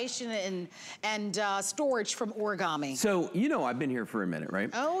organization and storage from Origami. So, you know, I've been here for a minute, right?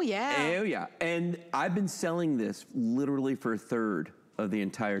 Oh, yeah. Oh, yeah. And I've been selling this literally for a third of the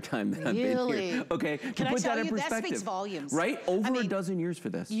entire time that I've been here. Okay, Can I tell you, that speaks volumes. Right? Over a dozen years for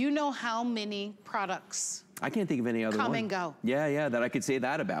this. You know how many products I can't think of any other one. Come and go. Yeah, that I could say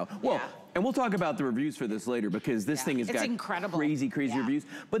that about. Well, and we'll talk about the reviews for this later because this thing has got incredible. crazy reviews.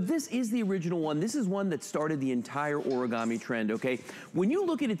 But this is the original one. This is one that started the entire origami trend, okay? When you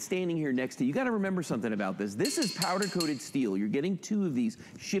look at it standing here next to you, you gotta remember something about this. This is powder-coated steel. You're getting 2 of these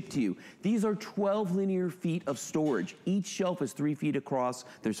shipped to you. These are 12 linear feet of storage. Each shelf is 3 feet across.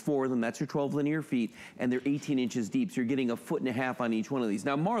 There's 4 of them. That's your 12 linear feet. And they're 18 inches deep. So you're getting 1.5 feet on each one of these.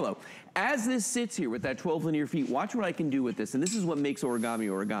 Now, Marlo, as this sits here with that 12 linear feet, watch what I can do with this. And this is what makes origami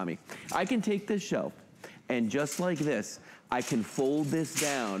origami. I can take this shelf and just like this, I can fold this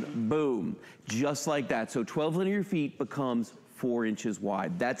down, boom, just like that. So 12 linear feet becomes 4 inches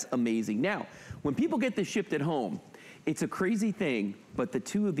wide. That's amazing. Now, when people get this shipped at home, it's a crazy thing, but the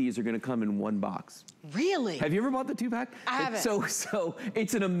 2 of these are gonna come in 1 box. Really? Have you ever bought the 2-pack? I haven't. So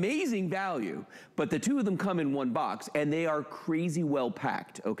it's an amazing value, but the 2 of them come in 1 box and they are crazy well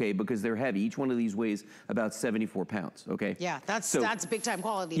packed, okay, because they're heavy. Each one of these weighs about 74 pounds, okay? Yeah, that's big time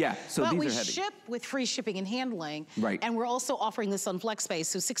quality. Yeah, so but these we are heavy. ship with free shipping and handling. Right. And we're also offering this on FlexPay,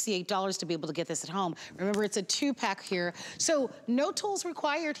 so $68 to be able to get this at home. Remember, it's a 2-pack here. So no tools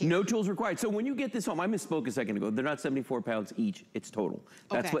required here. No tools required. So when you get this home, I misspoke a second ago. They're not 74 pounds each, it's total.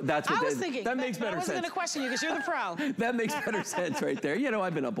 Okay. That's what I was thinking. That makes better sense. I wasn't gonna question you because you're the pro. That makes better sense right there. You know,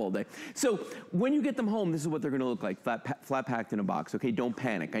 I've been up all day. So when you get them home, this is what they're gonna look like, flat packed in a box, okay? Don't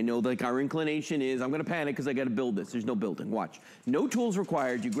panic. I know like our inclination is, I'm gonna panic because I gotta build this. There's no building, watch. No tools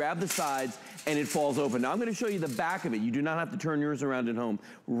required. You grab the sides and it falls open. Now I'm gonna show you the back of it. You do not have to turn yours around at home.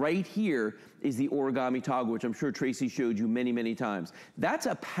 Right here is the origami toggle, which I'm sure Tracy showed you many, many times. That's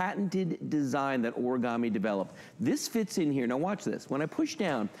a patented design that Origami developed. This fits in here. Now watch this. When I push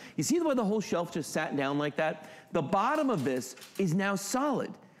down, you see the way the whole shelf just sat down like that? The bottom of this is now solid.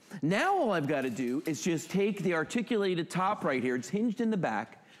 Now all I've got to do is just take the articulated top right here, it's hinged in the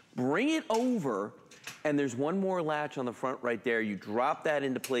back, bring it over, and there's one more latch on the front right there. You drop that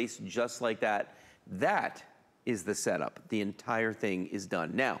into place just like that. That is the setup. The entire thing is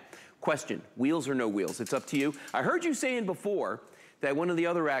done. Now, question, wheels or no wheels? It's up to you. I heard you saying before that one of the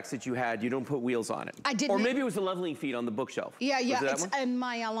other racks that you had, you don't put wheels on it. I didn't. Or maybe it was the leveling feet on the bookshelf. Yeah, it's in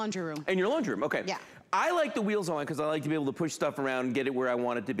my laundry room. In your laundry room, okay. Yeah. I like the wheels on because I like to be able to push stuff around and get it where I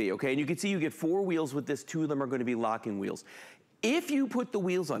want it to be, okay? And you can see you get 4 wheels with this, 2 of them are gonna be locking wheels. If you put the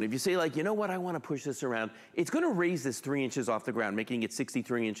wheels on, if you say like, you know what, I wanna push this around, it's gonna raise this 3 inches off the ground, making it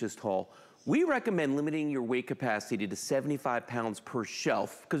 63 inches tall. We recommend limiting your weight capacity to 75 pounds per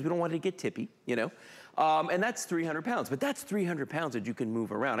shelf because we don't want it to get tippy, you know? And that's 300 pounds, but that's 300 pounds that you can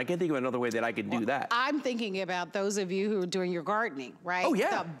move around. I can't think of another way that I could do that. I'm thinking about those of you who are doing your gardening, right? Oh,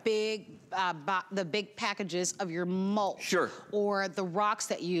 yeah. The big packages of your mulch. Sure. Or the rocks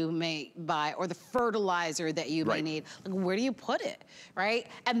that you may buy, or the fertilizer that you may need. Like, where do you put it, right?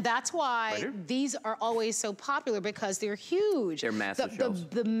 And that's why these are always so popular because they're huge. They're massive shelves.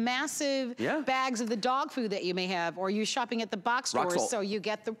 The massive bags of the dog food that you may have, or you're shopping at the box stores, so you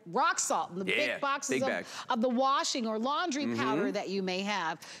get the rock salt and the big boxes of the washing or laundry powder that you may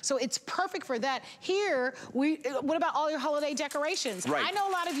have. So it's perfect for that. Here, what about all your holiday decorations? Right. I know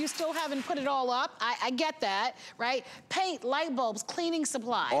a lot of you still haven't put it all up. I get that, right? Paint, light bulbs, cleaning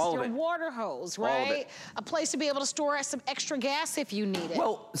supplies, your water hose, right? A place to be able to store some extra gas if you need it.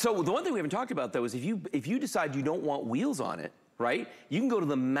 Well, so the one thing we haven't talked about though is if you decide you don't want wheels on it, right? You can go to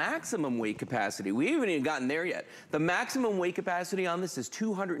the maximum weight capacity. We haven't even gotten there yet. The maximum weight capacity on this is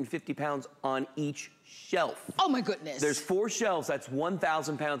 250 pounds on each shelf. Oh my goodness. There's 4 shelves, that's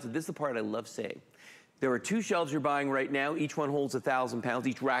 1,000 pounds. And this is the part I love saying. There are 2 shelves you're buying right now. Each one holds 1,000 pounds.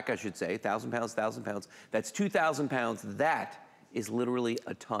 Each rack, I should say, 1,000 pounds, 1,000 pounds. That's 2,000 pounds. That is literally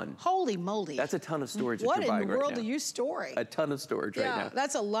a ton. Holy moly. That's a ton of storage that you're buying right now. What in the world are you storing? A ton of storage right now. Yeah,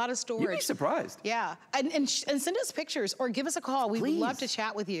 that's a lot of storage. You'd be surprised. Yeah, and send us pictures or give us a call. We'd love to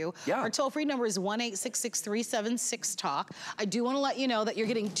chat with you. Yeah. Our toll-free number is 1-866-376-TALK. I do want to let you know that you're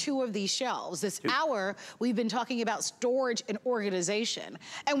getting 2 of these shelves. This hour, we've been talking about storage and organization.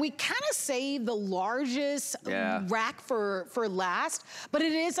 And we kind of save the largest rack for last, but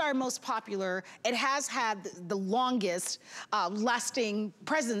it is our most popular. It has had the longest lasting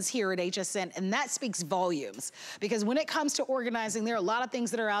presence here at HSN, and that speaks volumes. Because when it comes to organizing, there are a lot of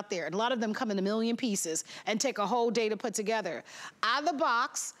things that are out there, and a lot of them come in a million pieces and take a whole day to put together. Out of the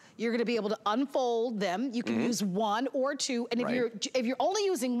box, you're gonna be able to unfold them. You can use 1 or 2, and if you're only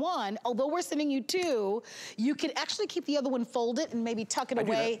using 1, although we're sending you 2, you can actually keep the other one folded and maybe tuck it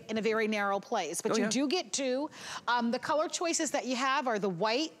away in a very narrow place. But you do get 2. The color choices that you have are the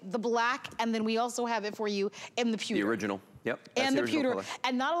white, the black, and then we also have it for you in the pewter. The original. Yep. And the pewter,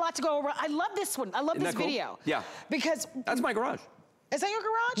 and not a lot to go around. I love this one. I love this video. Yeah. Because that's my garage. Is that your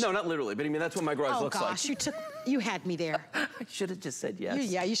garage? No, not literally, but I mean, that's what my garage looks like. Oh gosh, you had me there. I should have just said yes.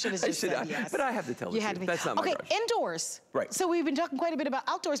 Yeah, you should have just said yes. But I have to tell you, that's not my garage. Okay, indoors. Right. So we've been talking quite a bit about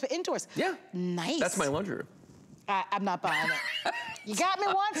outdoors, but indoors. Yeah. Nice. That's my laundry room. I'm not buying it. You got me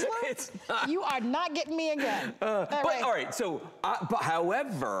once, Lou? It's not. You are not getting me again. All right, so,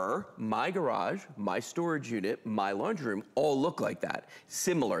 however, my garage, my storage unit, my laundry room all look like that.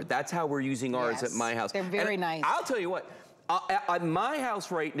 Similar. That's how we're using ours at my house. They're very nice. I'll tell you what. At my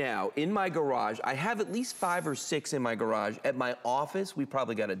house right now, in my garage, I have at least 5 or 6 in my garage. At my office, we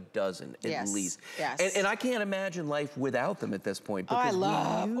probably got a dozen at least. Yes. And I can't imagine life without them at this point. Oh, I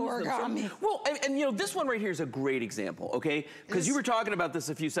love origami. Well, and you know, this one right here is a great example, okay? Because you were talking about this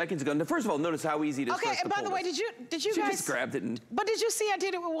a few seconds ago. Now, first of all, notice how easy it is for us to pull. Okay, and by the way, did you she guys just grabbed it and... But did you see I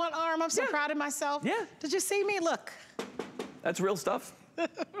did it with one arm? I'm so proud of myself. Yeah. Did you see me? Look. That's real stuff.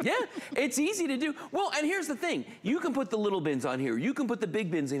 Yeah, it's easy to do. Well, and here's the thing. You can put the little bins on here. You can put the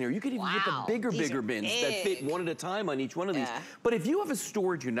big bins in here. You can even put the bigger bins that fit one at a time on each one of these. But if you have a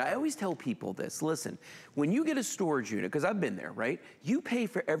storage unit, I always tell people this. Listen, when you get a storage unit, because I've been there, right? You pay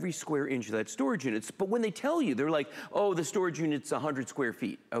for every square inch of that storage unit. But when they tell you, they're like, oh, the storage unit's 100 square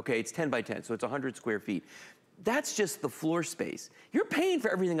feet. Okay, it's 10 by 10, so it's 100 square feet. That's just the floor space. You're paying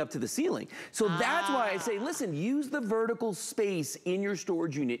for everything up to the ceiling. So that's why I say, listen, use the vertical space in your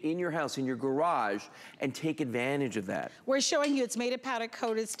storage unit, in your house, in your garage, and take advantage of that. We're showing you it's made of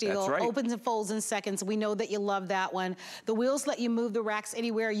powder-coated steel. That's right. Opens and folds in seconds. We know that you love that one. The wheels let you move the racks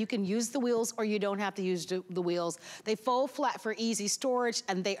anywhere. You can use the wheels or you don't have to use the wheels. They fold flat for easy storage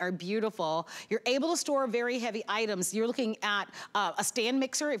and they are beautiful. You're able to store very heavy items. You're looking at a stand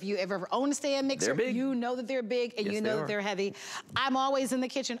mixer. If you ever own a stand mixer, you know that they're big and you know that they're heavy. I'm always in the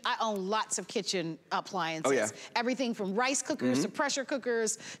kitchen. I own lots of kitchen appliances. Oh, yeah. Everything from rice cookers to pressure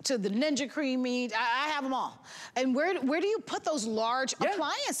cookers to the Ninja Cream Meat. I have them all. And where do you put those large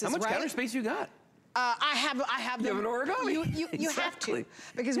appliances, How much counter space you got? I have them. You have an origami. You have to,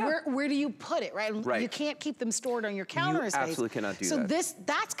 because where do you put it, right? You can't keep them stored on your counter space. You absolutely cannot do that. So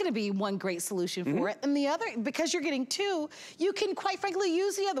that's going to be one great solution for it. And the other, because you're getting 2, you can quite frankly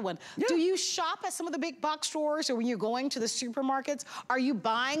use the other one. Do you shop at some of the big box stores, or when you're going to the supermarkets, are you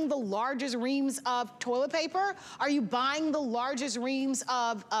buying the largest reams of toilet paper? Are you buying the largest reams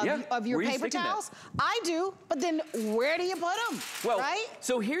of your paper towels? I do, but then where do you put them? Well, right?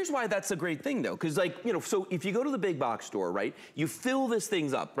 So here's why that's a great thing though, because like, you know, so if you go to the big box store, right, you fill this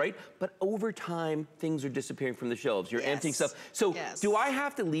things up, right? But over time, things are disappearing from the shelves. You're emptying stuff. So do I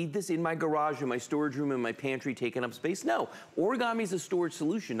have to leave this in my garage, in my storage room, in my pantry, taking up space? No. Origami is a storage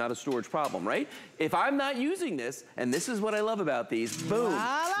solution, not a storage problem, right? If I'm not using this, and this is what I love about these, boom,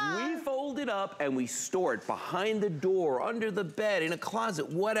 we fold it up and we store it behind the door, under the bed, in a closet,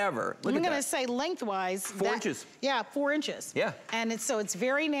 whatever. Look I'm gonna say lengthwise. 4 inches. Yeah, 4 inches. Yeah. And so it's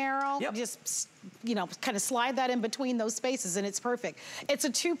very narrow. Just, you know, kind of slide that in between those spaces and it's perfect. It's a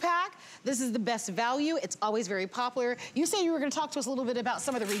 2-pack. This is the best value. It's always very popular. You said you were gonna talk to us a little bit about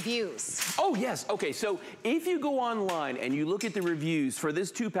some of the reviews. Oh, yes. Okay, so if you go online and you look at the reviews for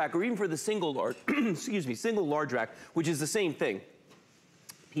this 2-pack or even for the single large, excuse me, single large rack, which is the same thing,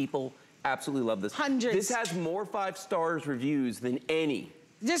 people absolutely love this. Hundreds. This has more 5-star reviews than any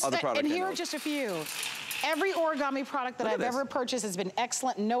other product. And here are just a few. Every origami product that I've ever purchased has been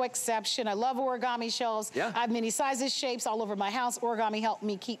excellent, no exception. I love origami shelves. I have many sizes, shapes all over my house. Origami helped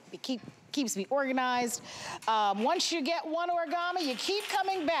me keeps me organized. Once you get one origami, you keep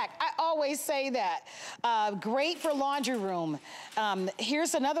coming back. I always say that. Great for laundry room.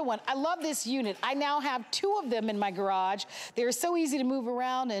 Here's another one. I love this unit. I now have 2 of them in my garage. They're so easy to move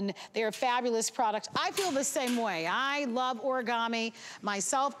around and they're a fabulous product. I feel the same way. I love origami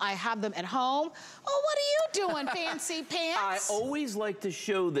myself. I have them at home. Oh, what are you doing, fancy pants? I always like to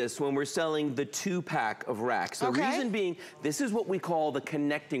show this when we're selling the 2-pack of racks. The reason being, this is what we call the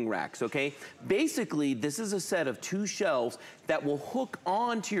connecting racks, okay? Basically, this is a set of 2 shelves that will hook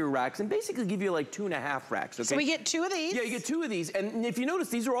onto your racks and basically give you like 2.5 racks, okay? So we get 2 of these? Yeah, you get 2 of these. And if you notice,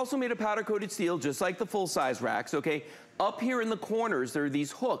 these are also made of powder-coated steel, just like the full-size racks, okay? Up here in the corners, there are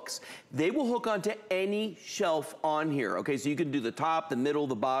these hooks. They will hook onto any shelf on here, okay? So you can do the top, the middle,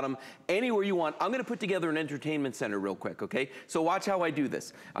 the bottom, anywhere you want. I'm gonna put together an entertainment center real quick, okay? So watch how I do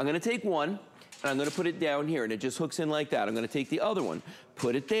this. I'm gonna take one, and I'm gonna put it down here, and it just hooks in like that. I'm gonna take the other one,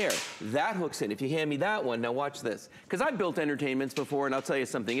 put it there. That hooks in. If you hand me that one, now watch this. Because I've built entertainments before, and I'll tell you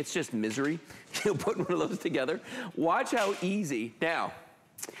something, it's just misery. You'll put one of those together. Watch how easy. Now,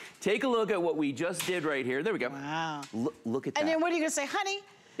 take a look at what we just did right here. There we go. Wow. Look at that. And then what are you gonna say, honey?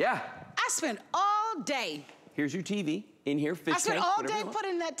 Yeah. I spent all day Here's your TV in here. Fish I spent tank, all day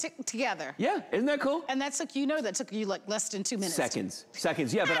putting that together. Yeah, isn't that cool? And that took you like less than 2 minutes.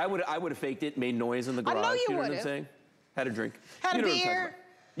 Seconds. Yeah, but I would have faked it, made noise in the garage. I know you know would what I'm have. saying? Had a drink. Had a beer.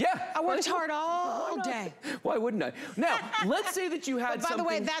 Yeah. I worked hard all day. Why wouldn't I? Now, let's say that you had But by something. the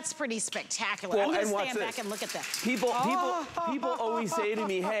way, that's pretty spectacular. Well, I'm and gonna watch stand this. back and look at that. People always say to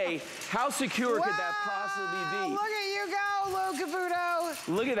me, hey, how secure could that possibly be? Look at you go, Lou Caputo.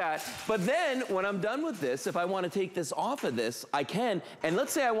 Look at that. But then, when I'm done with this, if I want to take this off of this, I can. And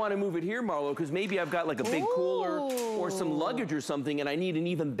let's say I want to move it here, Marlo, because maybe I've got like a big cooler or some luggage or something, and I need an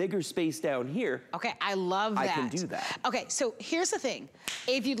even bigger space down here. Okay, I love that. I can do that. Okay, so here's the thing.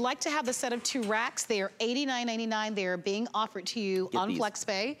 If you'd like to have the set of 2 racks, they are $89.99. They are being offered to you on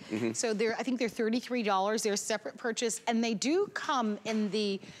FlexPay. So I think they're $33. They're a separate purchase, and they do come in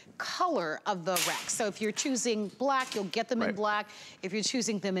the color of the rack. So if you're choosing black, you'll get them in black. If you're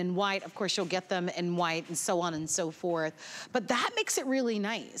choosing them in white, of course, you'll get them in white, and so on and so forth. But that makes it really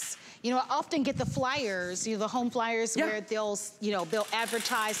nice. You know, I often get the flyers, the home flyers where they'll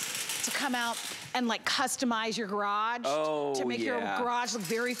advertise to come out and like customize your garage to make your garage look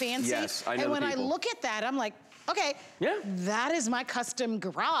very fancy. Yes, I know. And when I look at that, I'm like, okay, that is my custom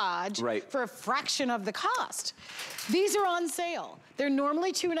garage for a fraction of the cost. These are on sale. They're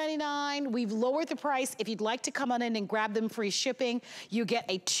normally $2.99. We've lowered the price. If you'd like to come on in and grab them free shipping, you get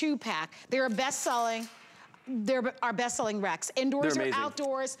a 2-pack. They're They're our best-selling racks. Indoors or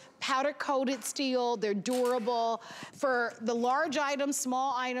outdoors, powder-coated steel, they're durable. For the large items,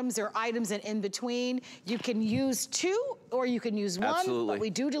 small items, or items in between, you can use 2 or you can use 1, but we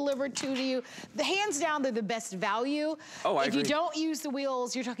do deliver 2 to you. Hands down, they're the best value. Oh, I agree. If you don't use the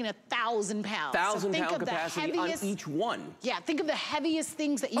wheels, you're talking 1,000 pounds. 1,000-pound capacity on each one. Yeah, think of the heaviest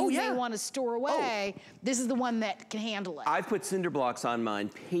things that you may want to store away. This is the one that can handle it. I've put cinder blocks on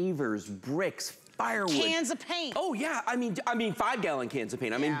mine, pavers, bricks, firewood. Cans of paint. Oh yeah, I mean 5-gallon cans of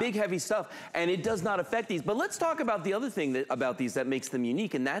paint. I mean big heavy stuff, and it does not affect these. But let's talk about the other thing about these that makes them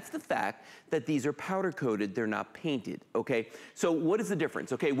unique, and that's the fact that these are powder coated, they're not painted, okay? So what is the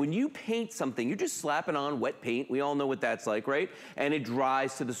difference? Okay, when you paint something, you're just slapping on wet paint. We all know what that's like, right? And it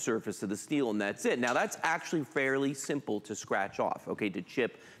dries to the surface of the steel, and that's it. Now that's actually fairly simple to scratch off, okay, to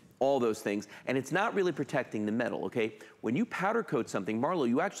chip, all those things, and it's not really protecting the metal, okay? When you powder coat something, Marlo,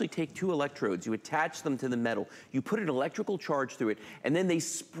 you actually take 2 electrodes, you attach them to the metal, you put an electrical charge through it, and then they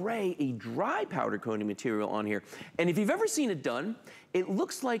spray a dry powder coating material on here. And if you've ever seen it done, it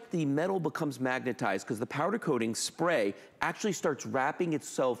looks like the metal becomes magnetized because the powder coating spray actually starts wrapping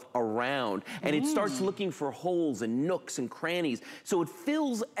itself around, and it starts looking for holes and nooks and crannies. So it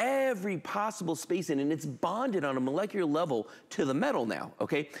fills every possible space in, and it's bonded on a molecular level to the metal now,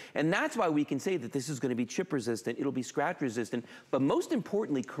 okay? And that's why we can say that this is gonna be chip resistant, it'll be scratch resistant, but most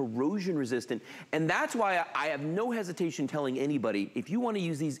importantly, corrosion resistant. And that's why I have no hesitation telling anybody, if you wanna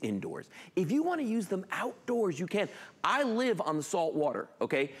use these indoors, if you wanna use them outdoors, you can. I live on the salt water,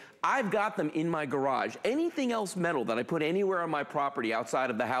 okay? I've got them in my garage. Anything else metal that I put anywhere on my property outside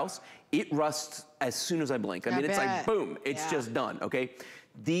of the house, it rusts as soon as I blink. I mean, it's like, boom, it's just done, okay?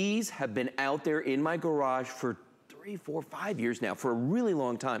 These have been out there in my garage for 3, 4, 5 years now, for a really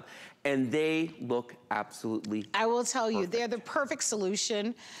long time, and they look absolutely I will tell you, they're the perfect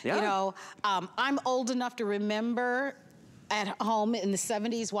solution. You know, I'm old enough to remember at home in the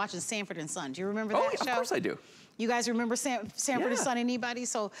 70s watching Sanford and Son. Do you remember that show? Of course I do. You guys remember Sanford and Son, anybody?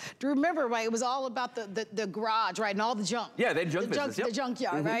 So do you remember, right, it was all about the garage, right, and all the junk. Yeah, they had junk business, The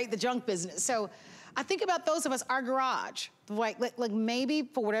junkyard, right, the junk business. So I think about those of us, our garage, like maybe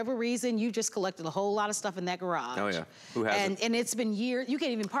for whatever reason, you just collected a whole lot of stuff in that garage. Oh yeah, who hasn't? And it's been years, you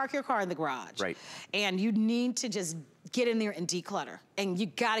can't even park your car in the garage. Right. And you need to just get in there and declutter. And you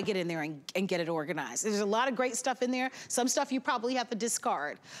gotta get in there and get it organized. There's a lot of great stuff in there. Some stuff you probably have to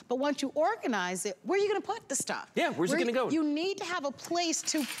discard. But once you organize it, where are you gonna put the stuff? Yeah, where's it gonna go? You need to have a place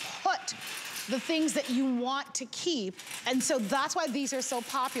to put the things that you want to keep. And so that's why these are so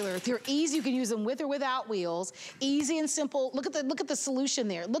popular. They're easy, you can use them with or without wheels. Easy and simple. Look at the solution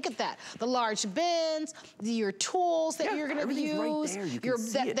there. Look at that. The large bins, your tools that you're gonna use. Right there. You can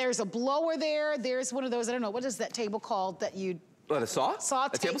see it. There's a blower there. There's one of those, I don't know, what is that table called that you... What, a saw?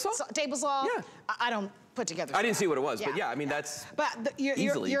 A table saw? Table saw? Yeah. I don't put together. I didn't see what it was, but yeah, I mean, that's But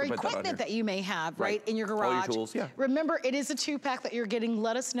your equipment that you may have, right, in your garage. All your tools, Remember, it is a 2-pack that you're getting.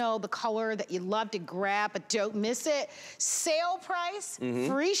 Let us know the color that you love to grab, but don't miss it. Sale price,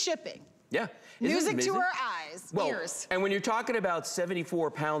 free shipping. Yeah. Music to our eyes, ears. And when you're talking about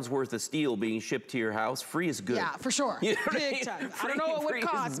 74 pounds worth of steel being shipped to your house, free is good. Yeah, for sure. You know Big time. I don't know what it would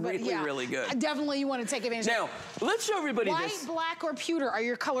cost, but yeah. really good. Definitely you want to take advantage now, of. Let's show everybody White, this. black, or pewter are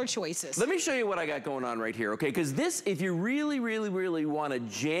your color choices. Let me show you what I got going on right here, okay? Because this, if you really, really, really want to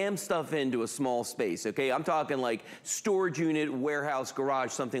jam stuff into a small space, okay? I'm talking like storage unit, warehouse,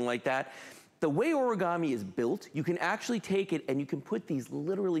 garage, something like that. The way Origami is built, you can actually take it and you can put these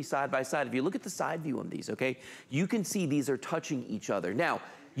literally side by side. If you look at the side view on these, okay, you can see these are touching each other. Now,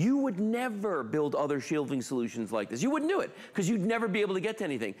 you would never build other shelving solutions like this. You wouldn't do it because you'd never be able to get to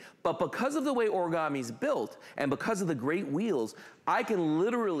anything. But because of the way Origami is built and because of the great wheels, I can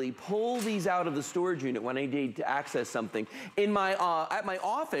literally pull these out of the storage unit when I need to access something. In my, at my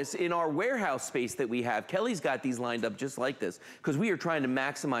office, in our warehouse space that we have, Kelly's got these lined up just like this because we are trying to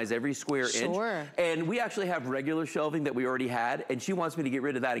maximize every square inch. And we actually have regular shelving that we already had, and she wants me to get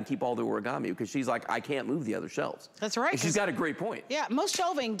rid of that and keep all the Origami because she's like, I can't move the other shelves. That's right. And she's got a great point. Yeah, most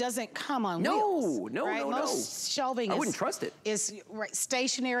shelving doesn't come on wheels. No, right? Most shelving I wouldn't trust it. Is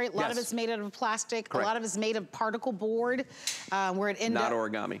stationary. A lot of it's made out of plastic. Correct. A lot of it's made of particle board, where it ends up not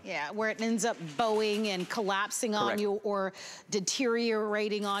Origami. Yeah, where it ends up bowing and collapsing on you or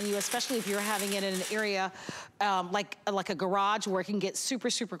deteriorating on you, especially if you're having it in an area like a garage where it can get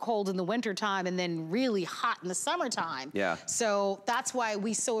super, super cold in the wintertime and then really hot in the summertime. Yeah. So that's why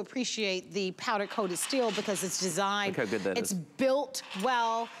we so appreciate the powder coated steel because it's designed. Look how good that it's is. built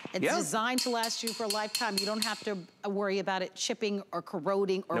well. It's designed to last you for a lifetime. You don't have to worry about it chipping or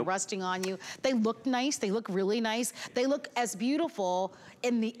corroding or rusting on you. They look nice. They look really nice. They look as beautiful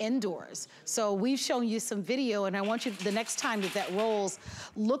in the indoors. So we've shown you some video, and I want you, the next time that rolls,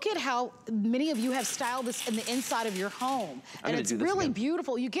 look at how many of you have styled this in the inside of your home. And it's really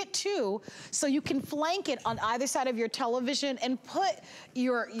beautiful. You get two, so you can flank it on either side of your television and put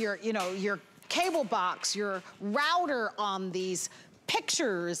your cable box, your router on these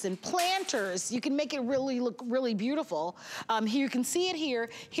pictures and planters. You can make it really look really beautiful. Here you can see it here.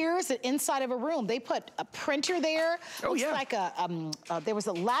 Here's the inside of a room. They put a printer there. Looks like there was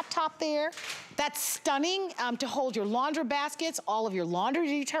a laptop there. That's stunning to hold your laundry baskets, all of your laundry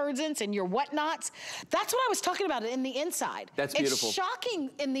detergents and your whatnots. That's what I was talking about in the inside. That's beautiful. It's shocking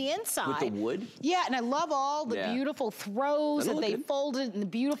in the inside. With the wood? Yeah, and I love all the beautiful throws that they folded and the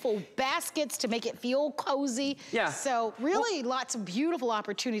beautiful baskets to make it feel cozy. Yeah. So really lots of beautiful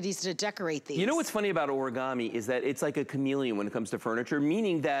opportunities to decorate these. You know what's funny about Origami is that it's like a chameleon when it comes to furniture,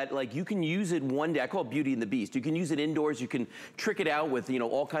 meaning that like you can use it one day. I call it Beauty and the Beast. You can use it indoors. You can trick it out with,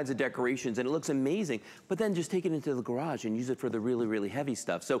 all kinds of decorations, and it looks amazing. But then just take it into the garage and use it for the really, really heavy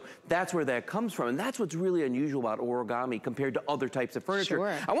stuff. So that's where that comes from, and that's what's really unusual about Origami compared to other types of furniture.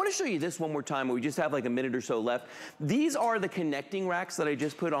 Sure. I want to show you this one more time. We just have like a minute or so left. These are the connecting racks that I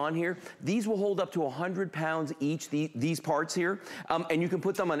just put on here. These will hold up to 100 pounds each, these parts here, and you can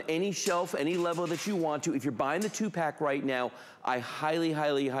put them on any shelf, any level that you want to. If you're buying the 2-pack right now, I highly,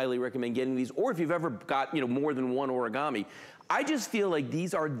 highly, highly recommend getting these, or if you've ever got, more than one Origami. I just feel like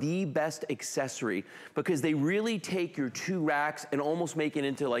these are the best accessory because they really take your 2 racks and almost make it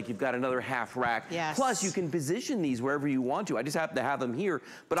into like you've got another half rack. Yes. Plus, you can position these wherever you want to. I just happen to have them here,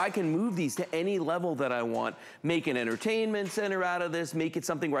 but I can move these to any level that I want. Make an entertainment center out of this, make it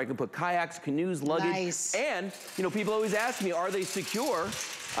something where I can put kayaks, canoes, luggage. Nice. And, people always ask me, are they secure?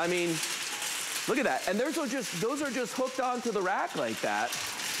 I mean, look at that. And those are just hooked onto the rack like that.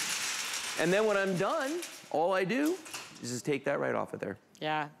 And then when I'm done, all I do is just take that right off of there.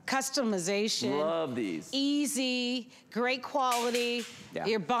 Yeah, customization. Love these. Easy, great quality. Yeah.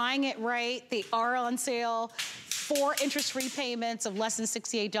 You're buying it right. They are on sale. 4 interest-free payments of less than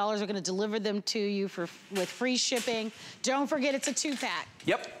 $68. We're gonna deliver them to you with free shipping. Don't forget it's a 2-pack.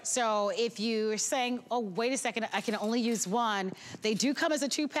 Yep. So if you're saying, oh, wait a second, I can only use one, they do come as a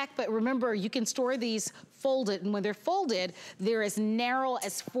 2-pack, but remember, you can store these folded, and when they're folded, they're as narrow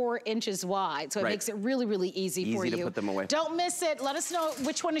as 4 inches wide. So it makes it really, really easy for you. Easy to put them away. Don't miss it. Let us know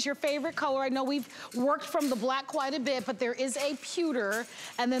which one is your favorite color. I know we've worked from the black quite a bit, but there is a pewter,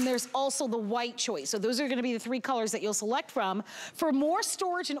 and then there's also the white choice. So those are gonna be the 3 colors that you'll select from. For more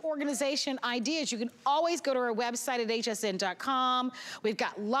storage and organization ideas, you can always go to our website at hsn.com. We've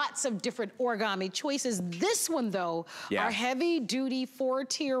got lots of different Origami choices. This one, though, our heavy-duty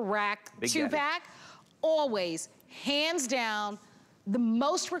 4-tier rack 2-pack, always, hands down, the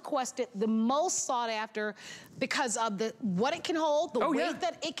most requested, the most sought after. because of what it can hold, the weight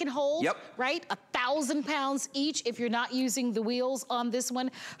that it can hold, right? 1,000 pounds each if you're not using the wheels on this one.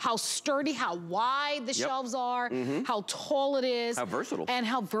 How sturdy, how wide the shelves are, how tall it is. How versatile. And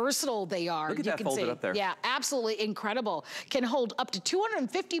how versatile they are. Look at that folded up there. Yeah, absolutely incredible. Can hold up to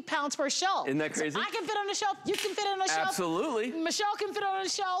 250 pounds per shelf. Isn't that crazy? So I can fit on a shelf, you can fit on a shelf. Absolutely. Michelle can fit on a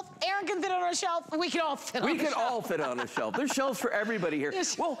shelf, Aaron can fit on a shelf, we can all fit on a shelf. We can all fit on a shelf. There's shelves for everybody here.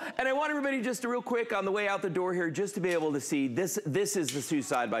 Well, and I want everybody just to real quick on the way out the door here, just to be able to see, this is the two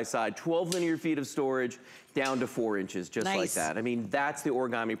side by side, 12 linear feet of storage down to 4 inches, just like that. I mean, that's the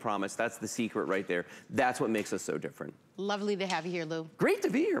Origami promise. That's the secret right there. That's what makes us so different. Lovely to have you here, Lou. Great to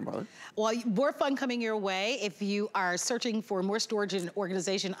be here, Marla. Well, more fun coming your way. If you are searching for more storage and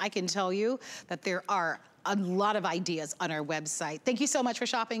organization, I can tell you that there are a lot of ideas on our website. Thank you so much for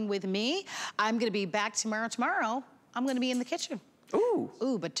shopping with me. I'm gonna be back tomorrow. Tomorrow, I'm gonna be in the kitchen. Ooh.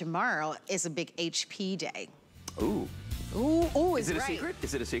 Ooh, but tomorrow is a big HP day. Ooh. Ooh, is it a secret?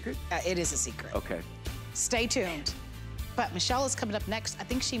 Is it a secret? It is a secret. Okay. Stay tuned. But Michelle is coming up next. I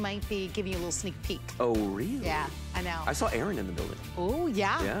think she might be giving you a little sneak peek. Oh, really? Yeah, I know. I saw Aaron in the building. Oh,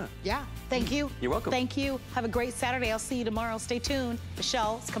 yeah. Yeah. Thank you. You're welcome. Thank you. Have a great Saturday. I'll see you tomorrow. Stay tuned.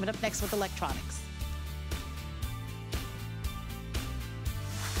 Michelle is coming up next with electronics.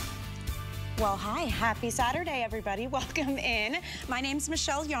 Well, hi, happy Saturday, everybody. Welcome in. My name's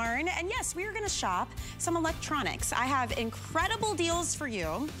Michelle Yarn, and yes, we are gonna shop some electronics. I have incredible deals for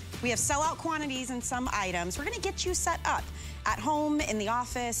you. We have sellout quantities in some items. We're gonna get you set up at home, in the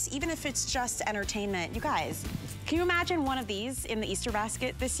office, even if it's just entertainment. You guys, can you imagine one of these in the Easter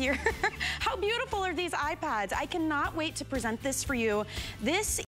basket this year? How beautiful are these iPads? I cannot wait to present this for you. This